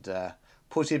 and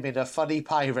put him in a funny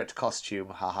pirate costume.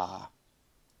 Ha ha.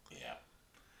 Yeah.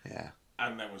 Yeah.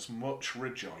 And there was much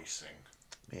rejoicing.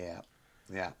 Yeah.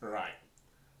 Yeah. Right.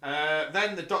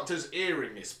 Then the Doctor's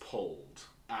earring is pulled,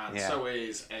 and so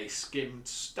is a skimmed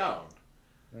stone.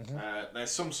 Mm-hmm.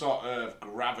 There's some sort of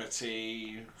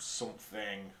gravity,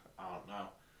 something, I don't know,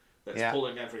 that's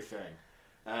pulling everything.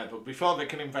 But before they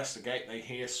can investigate, they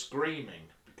hear screaming,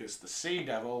 because the Sea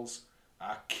Devils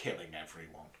are killing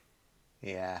everyone.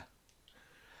 Yeah.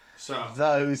 So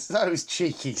those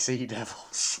cheeky Sea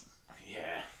Devils.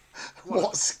 Yeah.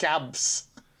 What scabs.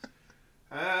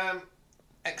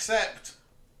 Except,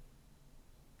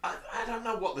 I don't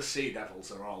know what the Sea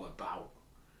Devils are all about.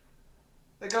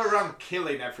 They go around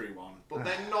killing everyone, but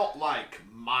they're not,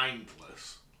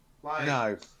 mindless. No. I don't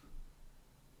know.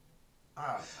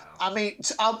 I mean,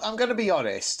 I'm going to be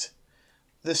honest.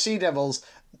 The Sea Devils,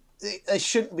 they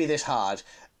shouldn't be this hard.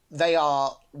 They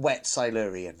are wet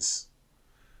Silurians.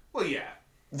 Well, yeah.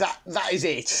 That is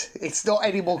it. It's not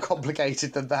any more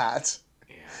complicated than that.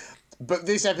 Yeah. But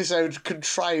this episode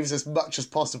contrives as much as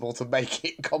possible to make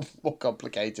it more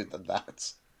complicated than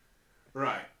that.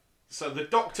 Right. So the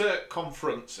Doctor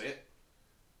confronts it,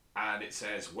 and it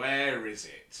says, "Where is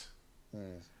it?"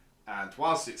 And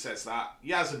whilst it says that,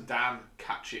 Yaz and Dan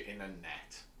catch it in a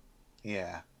net.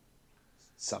 Yeah.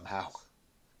 Somehow.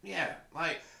 Yeah,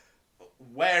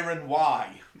 where and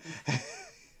why?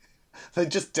 They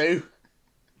just do.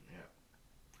 Yeah.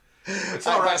 It's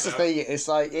all right. That's the thing. It's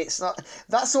it's not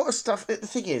that sort of stuff. The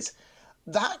thing is,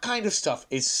 that kind of stuff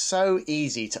is so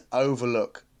easy to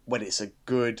overlook when it's a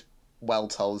good,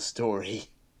 well-told story.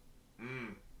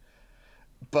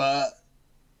 But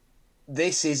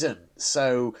this isn't.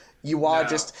 So you are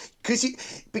just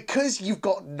because you've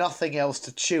got nothing else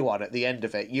to chew on at the end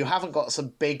of it. You haven't got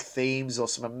some big themes or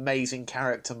some amazing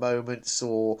character moments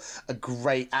or a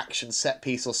great action set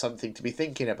piece or something to be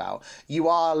thinking about. You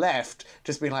are left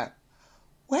just being like,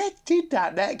 where did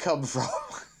that net come from?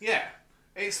 Yeah,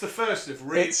 it's the first of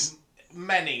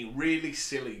many really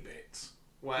silly bits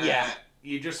where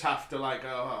you just have to like go,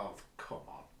 oh, come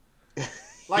on.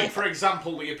 Like, for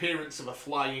example, the appearance of a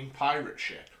flying pirate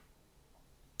ship.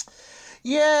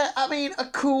 Yeah, I mean, a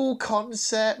cool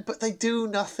concept, but they do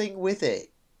nothing with it.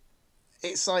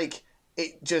 It's like,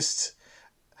 it just...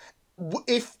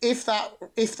 If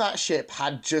that ship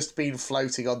had just been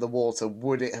floating on the water,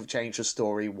 would it have changed the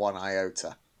story one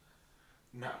iota?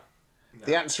 No.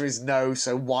 The answer is no,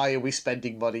 so why are we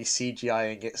spending money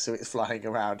CGIing it so it's flying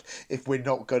around if we're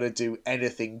not going to do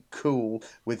anything cool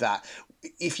with that?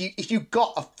 If you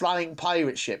got a flying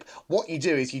pirate ship, what you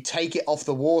do is you take it off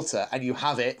the water and you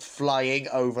have it flying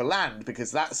over land,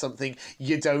 because that's something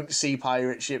you don't see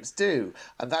pirate ships do,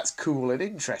 and that's cool and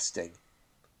interesting.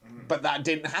 But that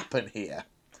didn't happen here.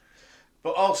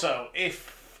 But also,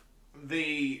 if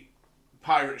the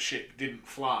pirate ship didn't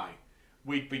fly,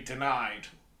 we'd be denied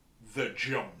the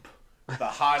jump, the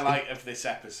highlight of this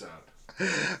episode.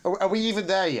 Are we even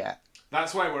there yet?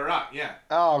 That's where we're at, yeah.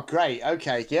 Oh, great.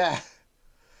 Okay, yeah.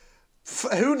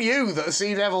 Who knew that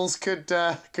sea devils could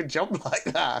jump like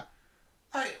that?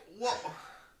 Hey, what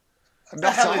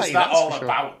the hell is that all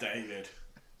about, David?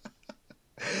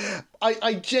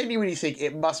 I genuinely think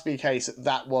it must be a case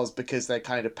that was because they're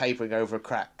kind of papering over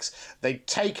cracks. They'd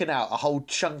taken out a whole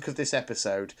chunk of this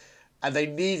episode and they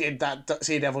needed that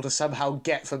sea devil to somehow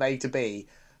get from A to B.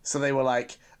 So they were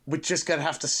like, we're just going to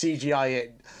have to CGI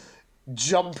it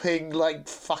jumping like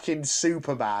fucking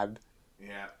Superman.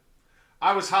 Yeah.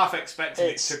 I was half expecting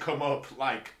it to come up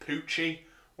like Poochie,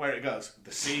 where it goes,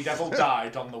 the sea devil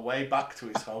died on the way back to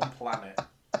his home planet.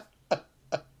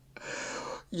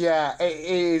 Yeah, it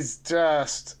is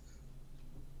just...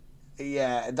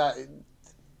 Yeah, that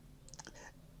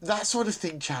sort of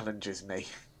thing challenges me.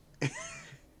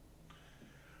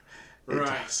 Right.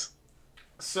 Does.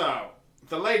 So,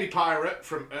 the lady pirate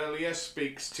from earlier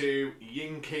speaks to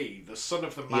Yin Ki, the son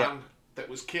of the man that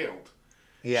was killed.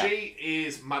 Yeah. She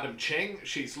is Madame Ching.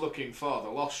 She's looking for the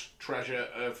lost treasure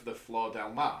of the Flor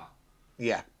del Mar.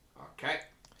 Yeah. Okay.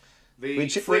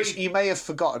 Which you may have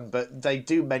forgotten, but they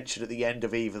do mention at the end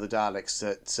of Eve of the Daleks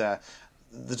that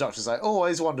the Doctor's like, oh, I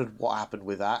always wondered what happened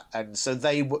with that. And so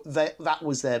that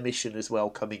was their mission as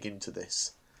well coming into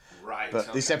this. Right.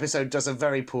 But this episode does a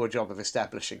very poor job of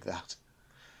establishing that.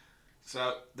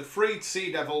 So the freed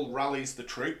Sea Devil rallies the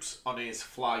troops on his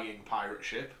flying pirate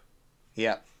ship.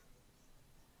 Yeah.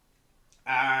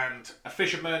 And a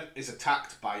fisherman is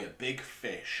attacked by a big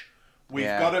fish. We've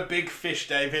got a big fish,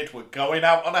 David. We're going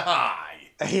out on a high.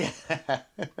 Yeah.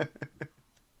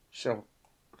 Sure.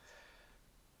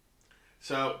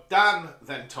 So Dan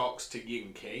then talks to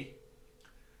Yin Ki.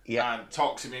 Yeah. And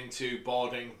talks him into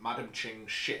boarding Madame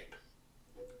Ching's ship.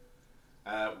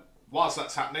 Whilst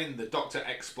that's happening, the Doctor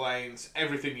explains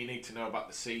everything you need to know about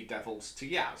the Sea Devils to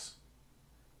Yaz.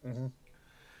 Mm-hmm.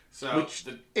 So which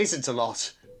isn't a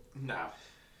lot. No.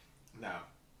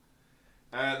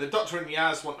 The Doctor and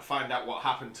Yaz want to find out what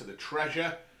happened to the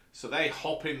treasure, so they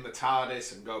hop in the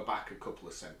TARDIS and go back a couple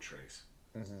of centuries.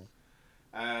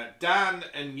 Mm-hmm. Dan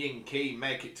and Yin Ki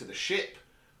make it to the ship,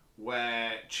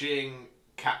 where Ching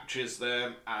captures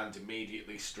them and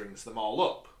immediately strings them all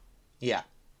up. Yeah.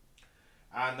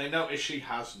 And they notice she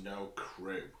has no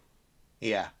crew.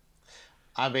 Yeah.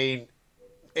 I mean,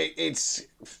 it's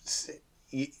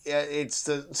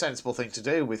the sensible thing to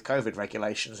do with COVID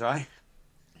regulations, right?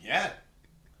 Yeah.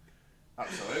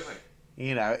 Absolutely.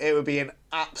 You know, it would be an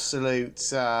absolute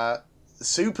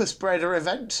super spreader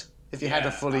event if you had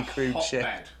a fully crewed ship.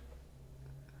 Bed.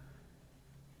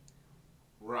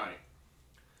 Right.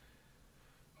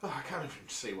 Oh, I can't even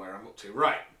see where I'm up to.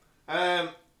 Right.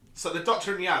 So the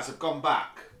Doctor and Yaz have gone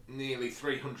back nearly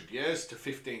 300 years to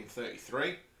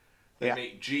 1533. They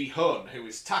meet Ji Hun, who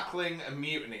is tackling a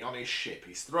mutiny on his ship.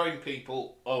 He's throwing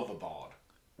people overboard.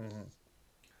 Mm-hmm.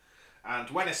 And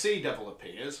when a Sea Devil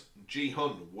appears, Ji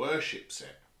Hun worships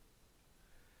it.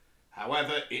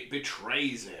 However, it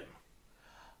betrays him.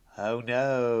 Oh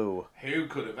no. Who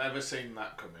could have ever seen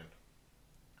that coming?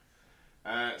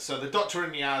 So the Doctor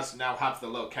and Yaz now have the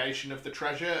location of the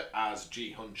treasure as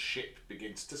Ji Hun's ship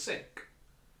begins to sink.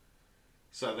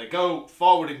 So they go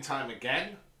forward in time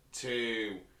again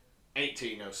to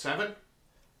 1807.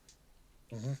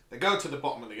 Mm-hmm. They go to the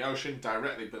bottom of the ocean,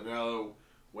 directly below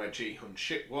where Ji Hun's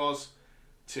ship was,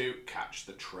 to catch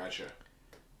the treasure.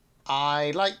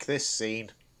 I like this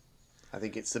scene. I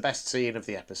think it's the best scene of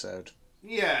the episode.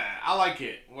 Yeah, I like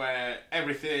it, where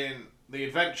the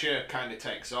adventure kind of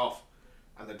takes off,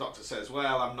 and the Doctor says,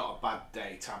 well, I'm not a bad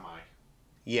date, am I?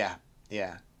 Yeah,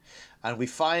 yeah. And we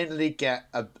finally get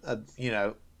a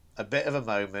bit of a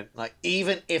moment. Like,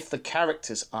 even if the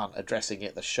characters aren't addressing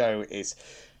it, the show is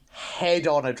head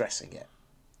on addressing it.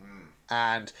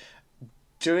 And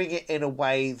doing it in a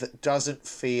way that doesn't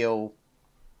feel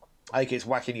like it's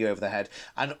whacking you over the head.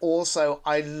 And also,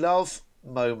 I love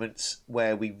moments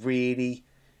where we really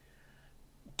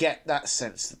get that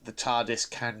sense that the TARDIS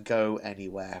can go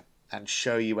anywhere and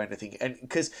show you anything. And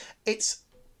because it's,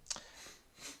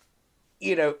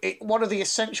 one of the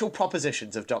essential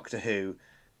propositions of Doctor Who,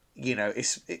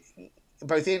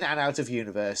 both in and out of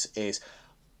universe, is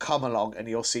come along and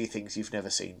you'll see things you've never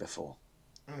seen before.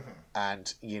 Mm-hmm.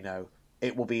 And,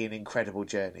 it will be an incredible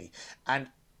journey. And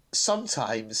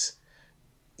sometimes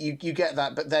you get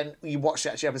that, but then you watch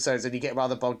the actual episodes and you get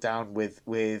rather bogged down with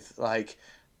like,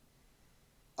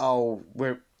 oh,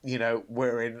 we're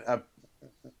in a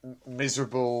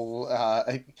miserable,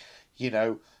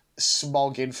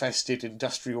 smog-infested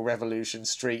industrial revolution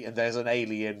street, and there's an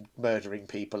alien murdering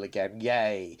people again.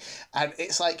 Yay! And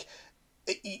it's like,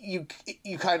 you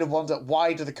kind of wonder,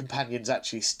 why do the companions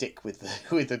actually stick with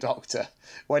the Doctor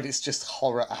when it's just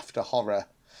horror after horror?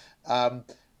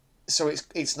 So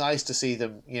it's nice to see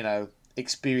them,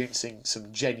 experiencing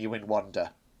some genuine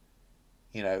wonder,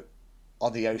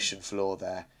 on the ocean floor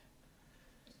there.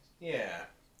 Yeah.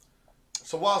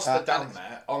 So whilst they're down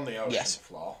there on the ocean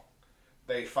floor,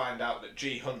 they find out that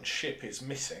Ji-Hun's ship is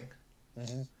missing,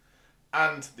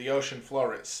 and the ocean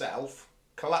floor itself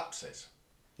collapses.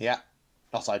 Yeah,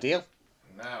 not ideal.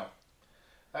 No.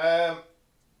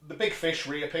 The big fish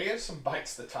reappears and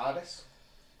bites the TARDIS.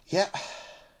 Yeah.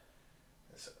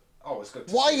 It's always good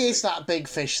to Why see is that big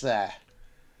fish there?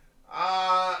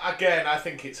 Again, I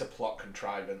think it's a plot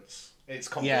contrivance. It's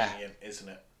convenient, isn't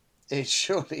it? It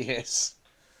surely is.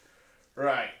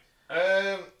 Right.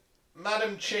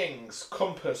 Madam Ching's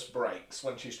compass breaks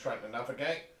when she's trying to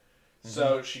navigate.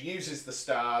 So she uses the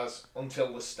stars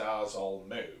until the stars all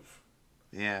move.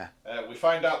 Yeah. We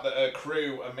find out that her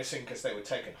crew are missing because they were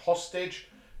taken hostage.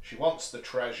 She wants the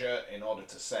treasure in order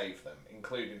to save them,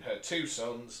 including her 2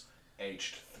 sons,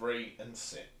 aged 3 and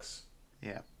 6.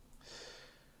 Yeah.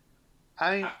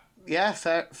 I mean, yeah,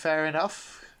 fair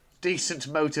enough. Decent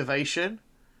motivation.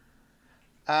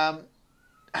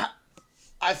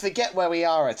 I forget where we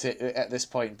are at this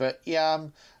point, but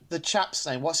the chap's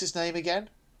name. What's his name again?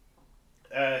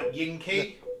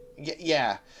 Yinky.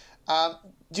 Yeah.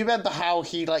 Do you remember how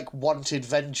he wanted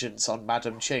vengeance on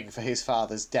Madam Ching for his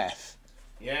father's death?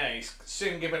 Yeah, he's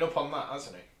soon given up on that,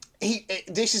 hasn't he?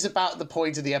 This is about the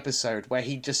point of the episode where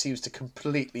he just seems to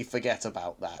completely forget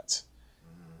about that.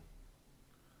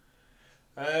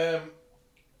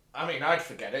 I mean, I'd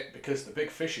forget it because the big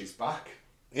fish is back.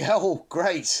 Yeah, oh,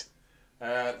 great.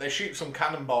 They shoot some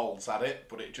cannonballs at it,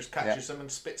 but it just catches them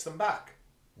and spits them back.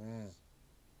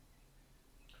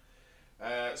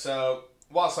 So,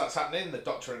 whilst that's happening, the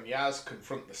Doctor and Yaz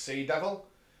confront the Sea Devil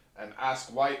and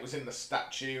ask why it was in the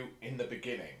statue in the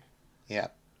beginning. Yeah.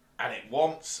 And it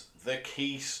wants the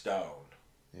Keystone.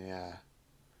 Yeah.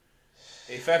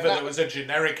 If ever there was a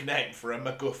generic name for a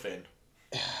MacGuffin.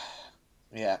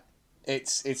 Yeah.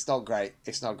 It's not great.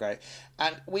 It's not great.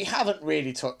 And we haven't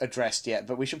really addressed yet,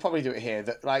 but we should probably do it here,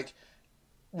 that,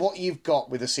 what you've got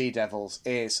with the Sea Devils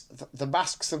is the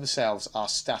masks themselves are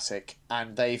static,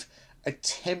 and they've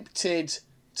attempted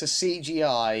to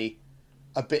CGI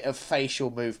a bit of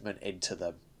facial movement into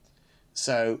them.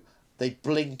 So they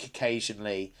blink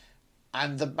occasionally,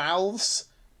 and the mouths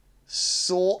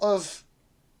sort of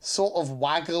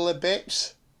waggle a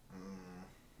bit,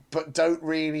 but don't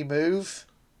really move.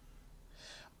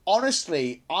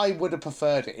 Honestly, I would have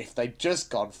preferred it if they'd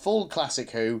just gone full classic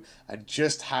Who and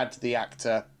just had the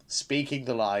actor speaking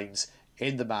the lines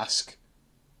in the mask,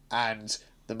 and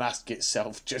the mask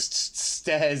itself just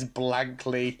stares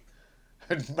blankly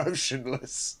and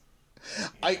motionless. Yeah.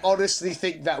 I honestly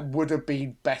think that would have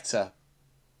been better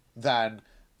than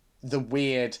the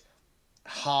weird,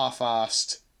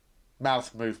 half-assed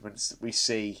mouth movements that we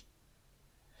see.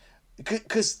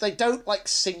 Because they don't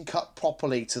sync up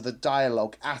properly to the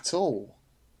dialogue at all.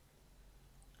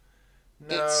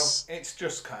 No, it's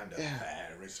just kind of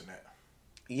there, isn't it?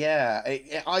 Yeah,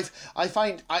 I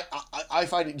find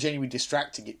it genuinely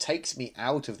distracting. It takes me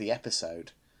out of the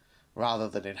episode rather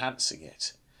than enhancing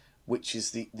it, which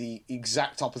is the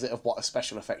exact opposite of what a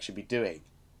special effect should be doing.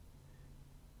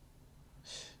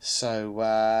 So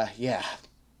yeah.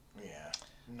 Yeah.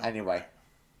 Anyway, right.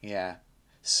 Yeah.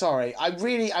 Sorry, I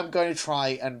really am going to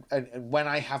try and when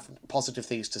I have positive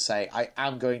things to say, I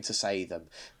am going to say them,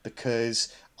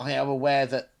 because I am aware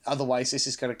that otherwise this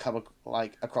is going to come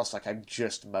across like I'm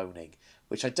just moaning,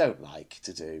 which I don't like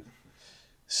to do.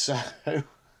 So,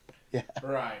 yeah.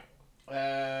 Right.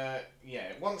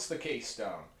 Yeah, once the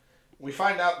Keystone. We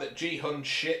find out that Ji-Hun's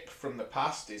ship from the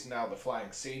past is now the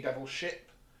Flying Sea Devil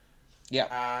ship. Yeah.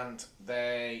 And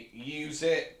they use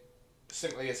it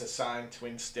simply as a sign to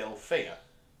instill fear.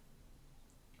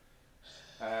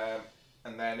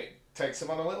 And then it takes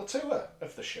them on a little tour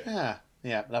of the ship.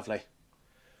 Yeah, lovely.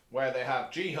 Where they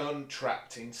have Ji-Hun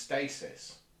trapped in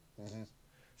stasis. Mm-hmm.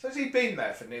 So has he been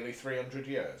there for nearly 300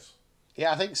 years?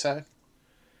 Yeah, I think so.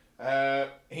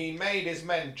 He made his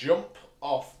men jump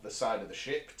off the side of the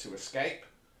ship to escape,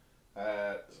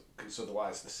 because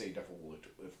otherwise the Sea Devil would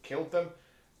have killed them.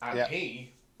 And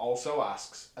he also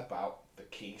asks about the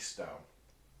Keystone.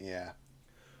 Yeah.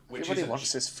 Which Everybody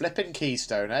wants this flipping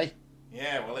Keystone, eh?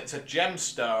 Yeah, well, it's a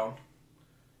gemstone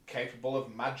capable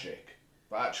of magic,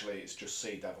 but actually it's just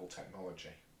Sea Devil technology.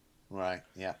 Right,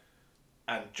 yeah.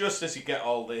 And just as you get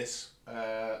all this,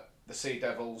 the Sea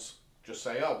Devils just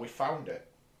say, "Oh, we found it."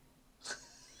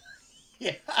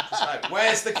 Yeah. It's like,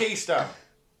 where's the Keystone?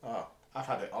 Oh, I've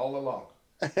had it all along.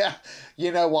 Yeah,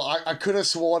 you know what? I could have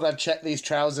sworn I'd checked these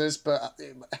trousers, but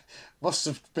must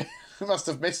have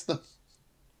missed them.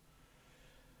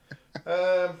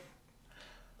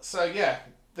 So yeah,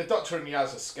 the Doctor and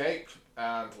Yaz escape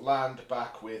and land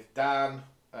back with Dan,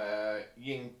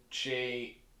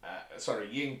 Ying-Ki,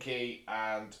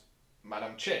 and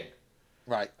Madame Ching.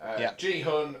 Right. Yeah.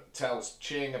 Ji-Hun tells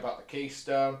Ching about the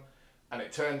Keystone, and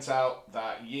it turns out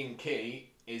that Ying-Ki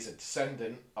is a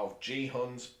descendant of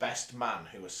Ji-Hun's best man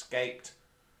who escaped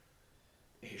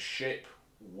his ship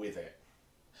with it.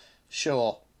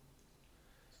 Sure.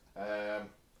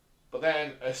 But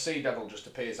then a Sea Devil just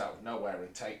appears out of nowhere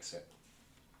and takes it.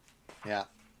 Yeah.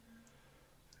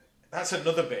 That's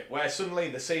another bit where suddenly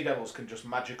the Sea Devils can just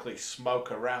magically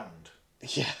smoke around.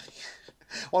 Yeah.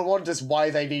 One wonders why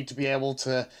they need to be able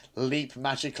to leap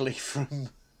magically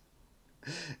from,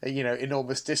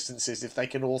 enormous distances if they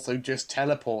can also just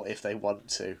teleport if they want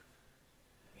to.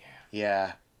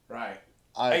 Yeah. Right.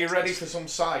 Are you ready for some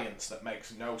science that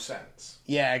makes no sense?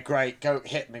 Yeah, great. Go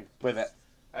hit me with it.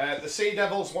 The Sea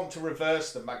Devils want to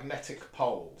reverse the magnetic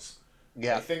poles.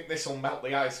 Yeah. They think this will melt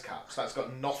the ice caps. That's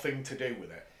got nothing to do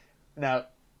with it. No.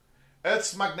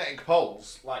 Earth's magnetic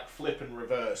poles, flip and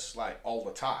reverse, all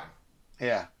the time.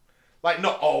 Yeah.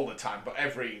 Not all the time, but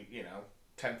every,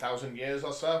 10,000 years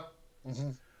or so.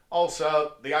 Mm-hmm.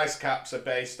 Also, the ice caps are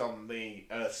based on the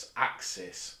Earth's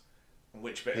axis,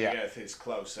 which bit of the Earth is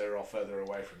closer or further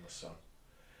away from the sun.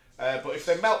 But if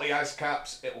they melt the ice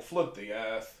caps, it will flood the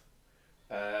Earth.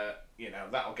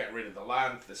 That'll get rid of the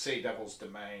land. The Sea Devil's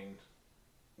domain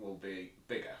will be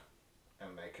bigger,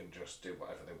 and they can just do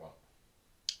whatever they want.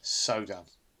 So dumb.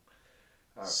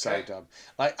 Okay. So dumb.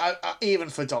 I even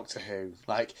for Doctor Who,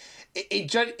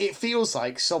 it feels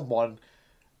like someone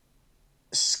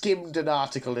skimmed an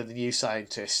article in the New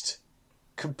Scientist,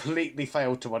 completely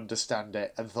failed to understand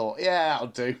it, and thought, "Yeah, that'll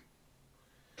do."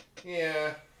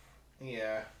 Yeah.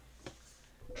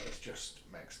 It just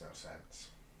makes no sense.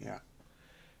 Yeah.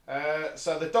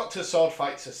 So the Doctor sword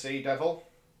fights a Sea Devil,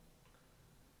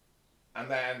 and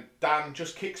then Dan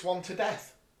just kicks one to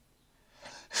death.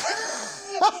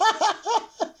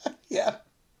 Yeah,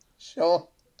 sure.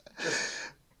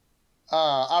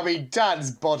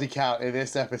 Dan's body count in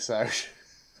this episode.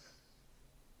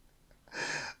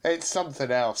 It's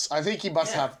something else. I think he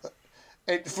must have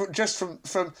it just from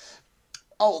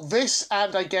this,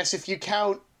 and I guess if you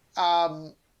count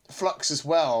Flux as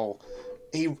well,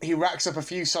 he racks up a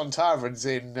few Sontarans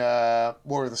in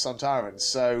War of the Sontarans.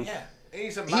 So yeah,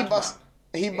 he's a madman.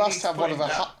 He must have one of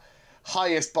the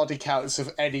highest body counts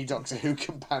of any Doctor Who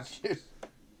companion.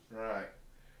 Right.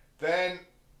 Then,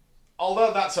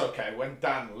 although that's okay, when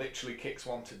Dan literally kicks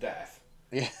one to death,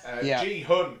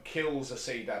 Ji-Hun kills a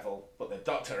Sea Devil, but the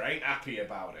Doctor ain't happy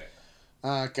about it.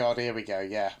 Oh, God, here we go,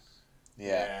 yeah.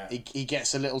 He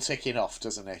gets a little ticking off,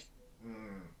 doesn't he?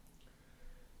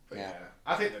 But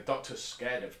I think the Doctor's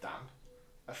scared of Dan,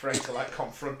 afraid to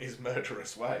confront his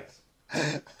murderous ways.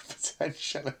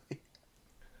 Potentially.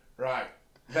 Right.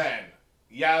 Then,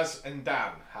 Yaz and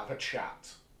Dan have a chat.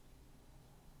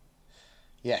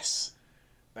 Yes.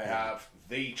 They have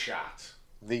the chat.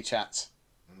 The chat.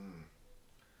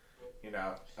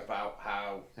 About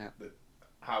how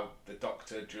the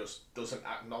Doctor just doesn't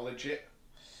acknowledge it.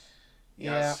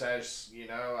 Yaz says,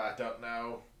 I don't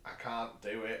know, I can't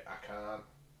do it, I can't.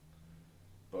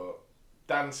 But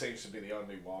Dan seems to be the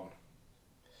only one,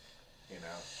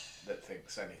 that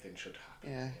thinks anything should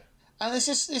happen. Yeah. And this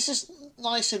is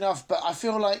nice enough, but I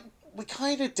feel like we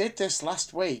kind of did this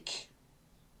last week.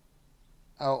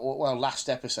 Oh, well, last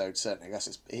episode, certainly. I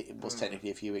guess it was technically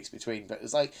a few weeks between, but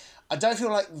it's like, I don't feel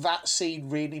like that scene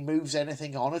really moves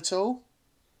anything on at all.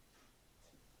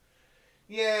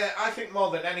 Yeah, I think more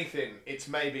than anything, it's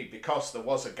maybe because there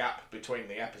was a gap between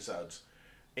the episodes.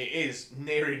 It is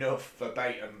near enough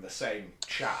verbatim the same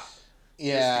chat.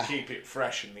 Yeah. Just to keep it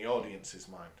fresh in the audience's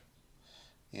mind.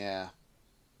 Yeah.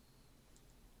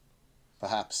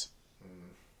 Perhaps.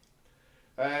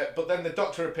 But then the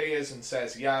Doctor appears and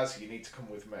says, Yaz, you need to come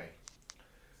with me.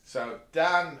 So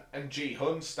Dan and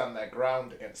Ji-hun stand their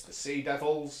ground against the Sea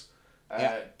Devils.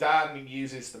 Dan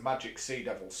uses the magic Sea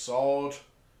Devil sword.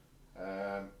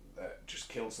 That just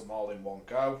kills them all in one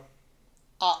go.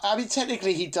 I mean,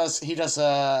 technically, he does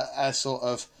a sort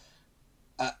of,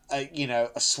 a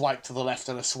swipe to the left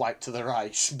and a swipe to the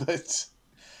right,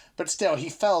 but still, he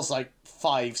fells like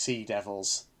 5 Sea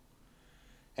Devils.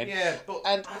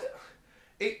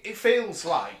 It feels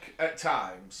like, at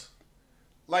times,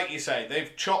 like you say,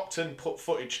 they've chopped and put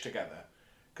footage together.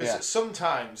 Because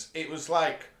sometimes it was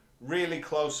like really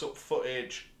close-up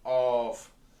footage of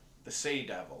the Sea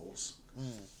Devils,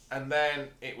 and then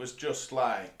it was just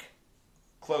like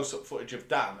close-up footage of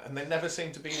Dan, and they never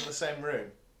seemed to be in the same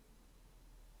room.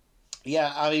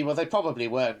 Yeah, I mean, well, they probably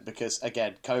weren't because,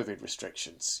 again, COVID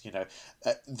restrictions.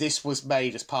 This was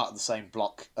made as part of the same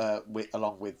block,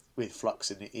 along with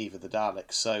Flux and Eve of the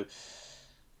Daleks. So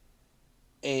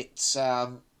it's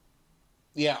I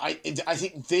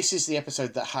think this is the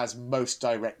episode that has most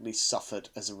directly suffered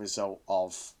as a result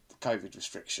of COVID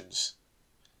restrictions.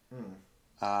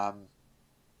 I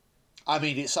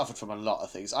mean, it suffered from a lot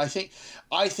of things. I think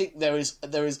there is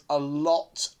a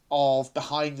lot of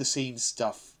behind the scenes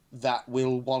stuff that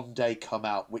will one day come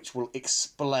out, which will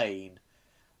explain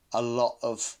a lot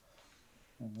of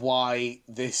why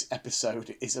this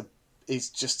episode is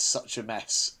just such a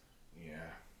mess.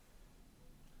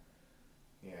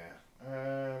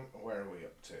 Where are we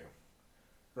up to?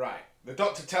 Right. The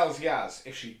Doctor tells Yaz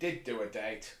if she did do a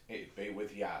date, it'd be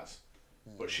with Yaz.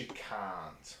 But she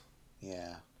can't.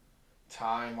 Yeah.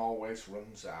 Time always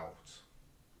runs out.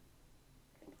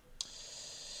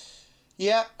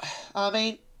 Yeah, I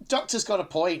mean, Doctor's got a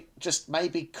point. Just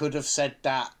maybe could have said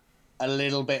that a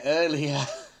little bit earlier.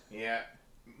 Yeah.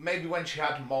 Maybe when she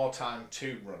had more time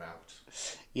to run out.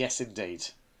 Yes, indeed.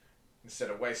 Instead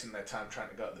of wasting their time trying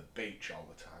to go to the beach all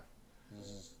the time.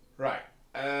 Right.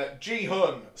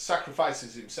 Ji-hun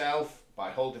sacrifices himself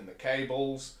by holding the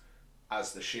cables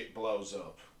as the ship blows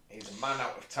up. He's a man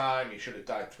out of time. He should have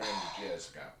died 300 years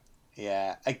ago.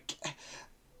 Yeah.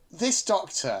 This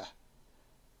Doctor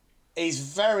is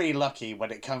very lucky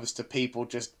when it comes to people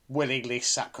just willingly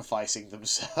sacrificing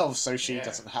themselves so she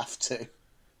doesn't have to.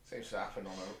 Seems to happen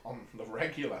on the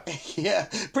regular. Yeah,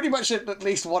 pretty much at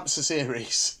least once a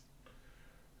series.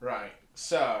 Right,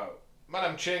 so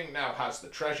Madame Ching now has the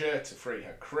treasure to free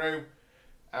her crew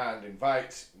and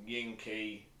invites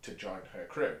Yinky to join her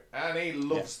crew. And he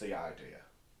loves the idea.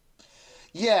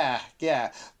 Yeah.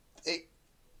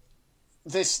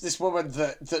 This woman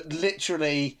that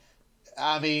literally,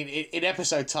 I mean, in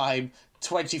episode time,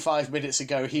 25 minutes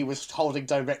ago, he was holding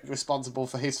directly responsible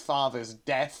for his father's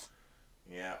death.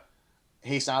 Yeah.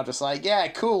 He's now just like, yeah,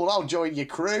 cool, I'll join your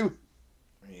crew.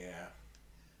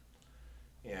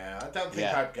 Yeah, I don't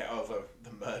think I'd get over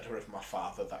the murder of my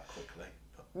father that quickly.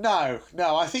 No,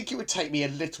 I think it would take me a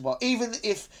little while. Even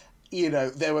if,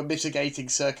 there were mitigating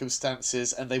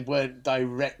circumstances and they weren't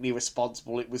directly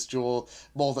responsible, it was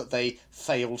more that they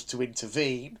failed to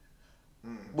intervene,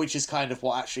 which is kind of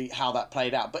how that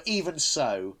played out. But even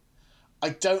so, I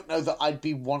don't know that I'd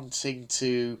be wanting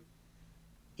to,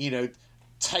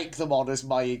 take them on as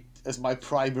my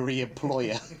primary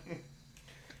employer.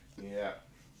 Yeah.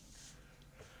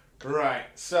 Right,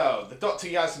 so the Dr.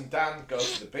 Yaz and Dan go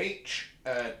to the beach.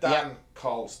 Dan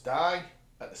calls Di.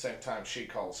 At the same time, she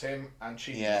calls him, and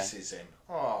she misses him.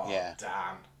 Oh,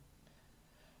 Dan.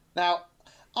 Now,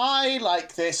 I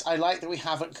like this. I like that we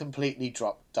haven't completely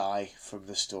dropped Di from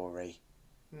the story.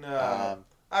 No.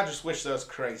 I just wish those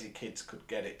crazy kids could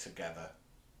get it together.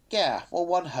 Yeah, well,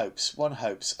 one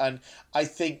hopes. And I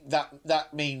think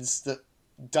that means that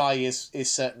Di is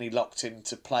certainly locked in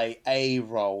to play a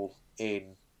role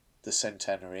in the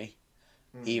centenary,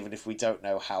 even if we don't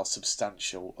know how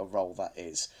substantial a role that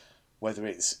is. Whether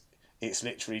it's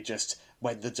literally just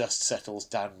when the dust settles,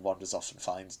 Dan wanders off and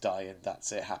finds Di, and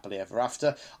that's it, happily ever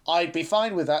after. I'd be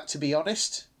fine with that, to be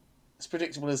honest, as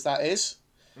predictable as that is.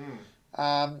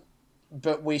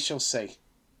 But we shall see.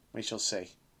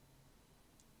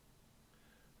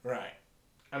 Right.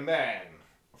 And then,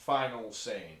 final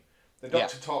scene. The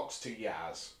Doctor talks to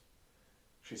Yaz.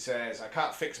 She says, I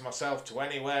can't fix myself to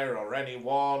anywhere or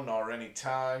anyone or any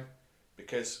time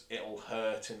because it'll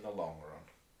hurt in the long run.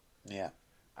 Yeah.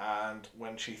 And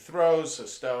when she throws a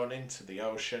stone into the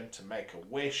ocean to make a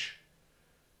wish,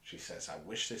 she says, I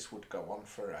wish this would go on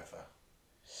forever.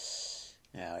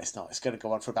 No, it's not. It's going to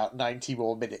go on for about 90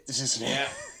 more minutes, isn't it?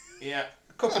 Yeah.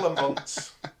 A couple of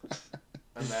months.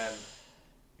 And then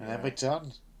we're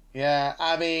done. Yeah,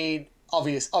 I mean,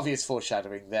 obvious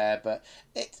foreshadowing there, but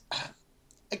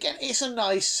it's a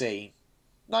nice scene.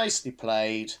 Nicely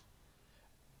played.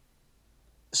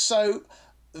 So,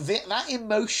 that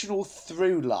emotional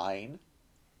through line,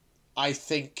 I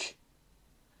think,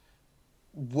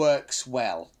 works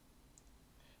well.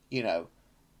 You know,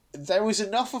 there was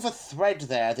enough of a thread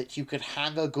there that you could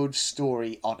hang a good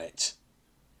story on it.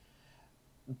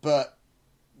 But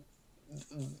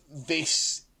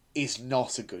this is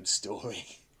not a good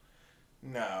story.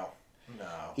 No.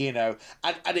 You know,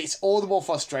 and it's all the more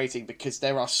frustrating because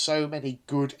there are so many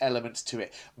good elements to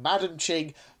it. Madam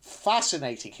Ching,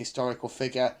 fascinating historical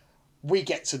figure. We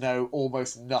get to know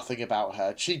almost nothing about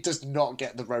her. She does not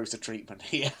get the Rosa treatment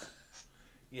here.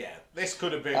 Yeah, this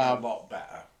could have been a lot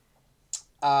better.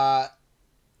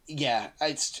 Yeah,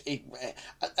 that's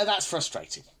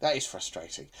frustrating. That is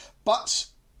frustrating. But,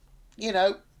 you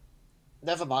know,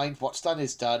 never mind. What's done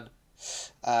is done.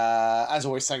 As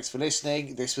always, thanks for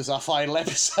listening. This was our final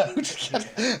episode.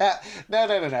 No.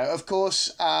 Of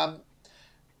course,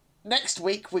 next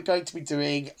week we're going to be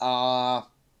doing our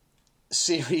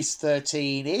Series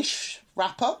 13-ish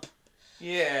wrap-up.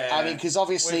 Yeah. I mean, because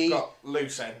obviously... We've got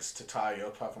loose ends to tie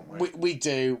up, haven't we? We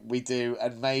do.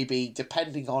 And maybe,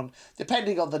 depending on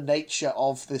the nature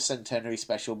of the Centenary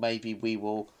Special, maybe we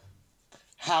will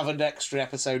have an extra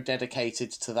episode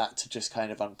dedicated to that to just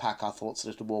kind of unpack our thoughts a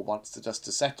little more once the dust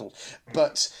has settled.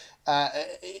 But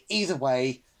either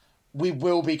way, we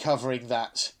will be covering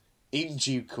that in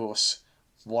due course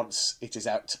once it is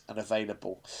out and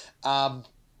available.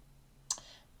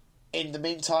 In the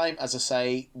meantime, as I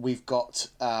say, we've got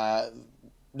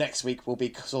next week we'll be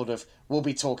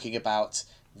talking about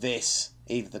this,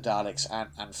 either the Daleks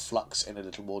and Flux in a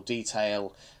little more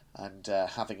detail, and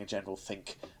having a general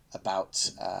think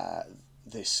about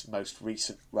this most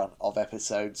recent run of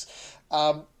episodes.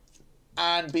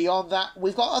 And beyond that,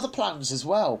 we've got other plans as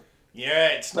well.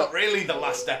 Yeah, it's not really the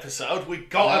last episode. We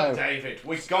got him, David.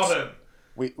 We got him.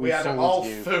 We had him all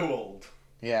fooled.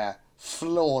 Yeah.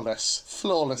 Flawless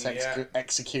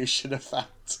execution of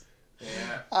that.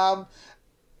 Yeah.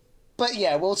 But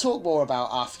yeah, we'll talk more about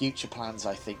our future plans,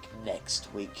 I think,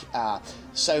 next week.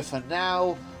 So for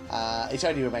now, it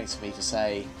only remains for me to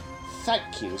say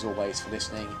thank you as always for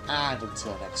listening, and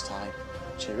until next time,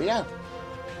 cheerio.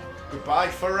 Goodbye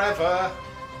forever.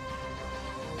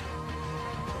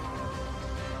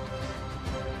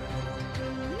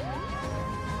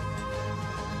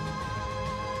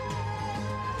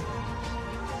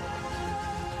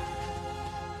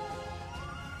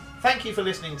 Thank you for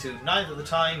listening to Neither the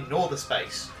Time Nor the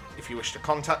Space. If you wish to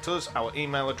contact us, our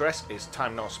email address is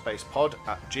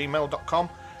timenorspacepod@gmail.com,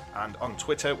 and on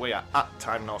Twitter we are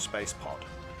 @timenorspacepod.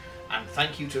 And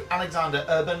thank you to Alexander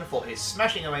Urban for his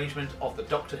smashing arrangement of the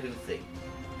Doctor Who theme.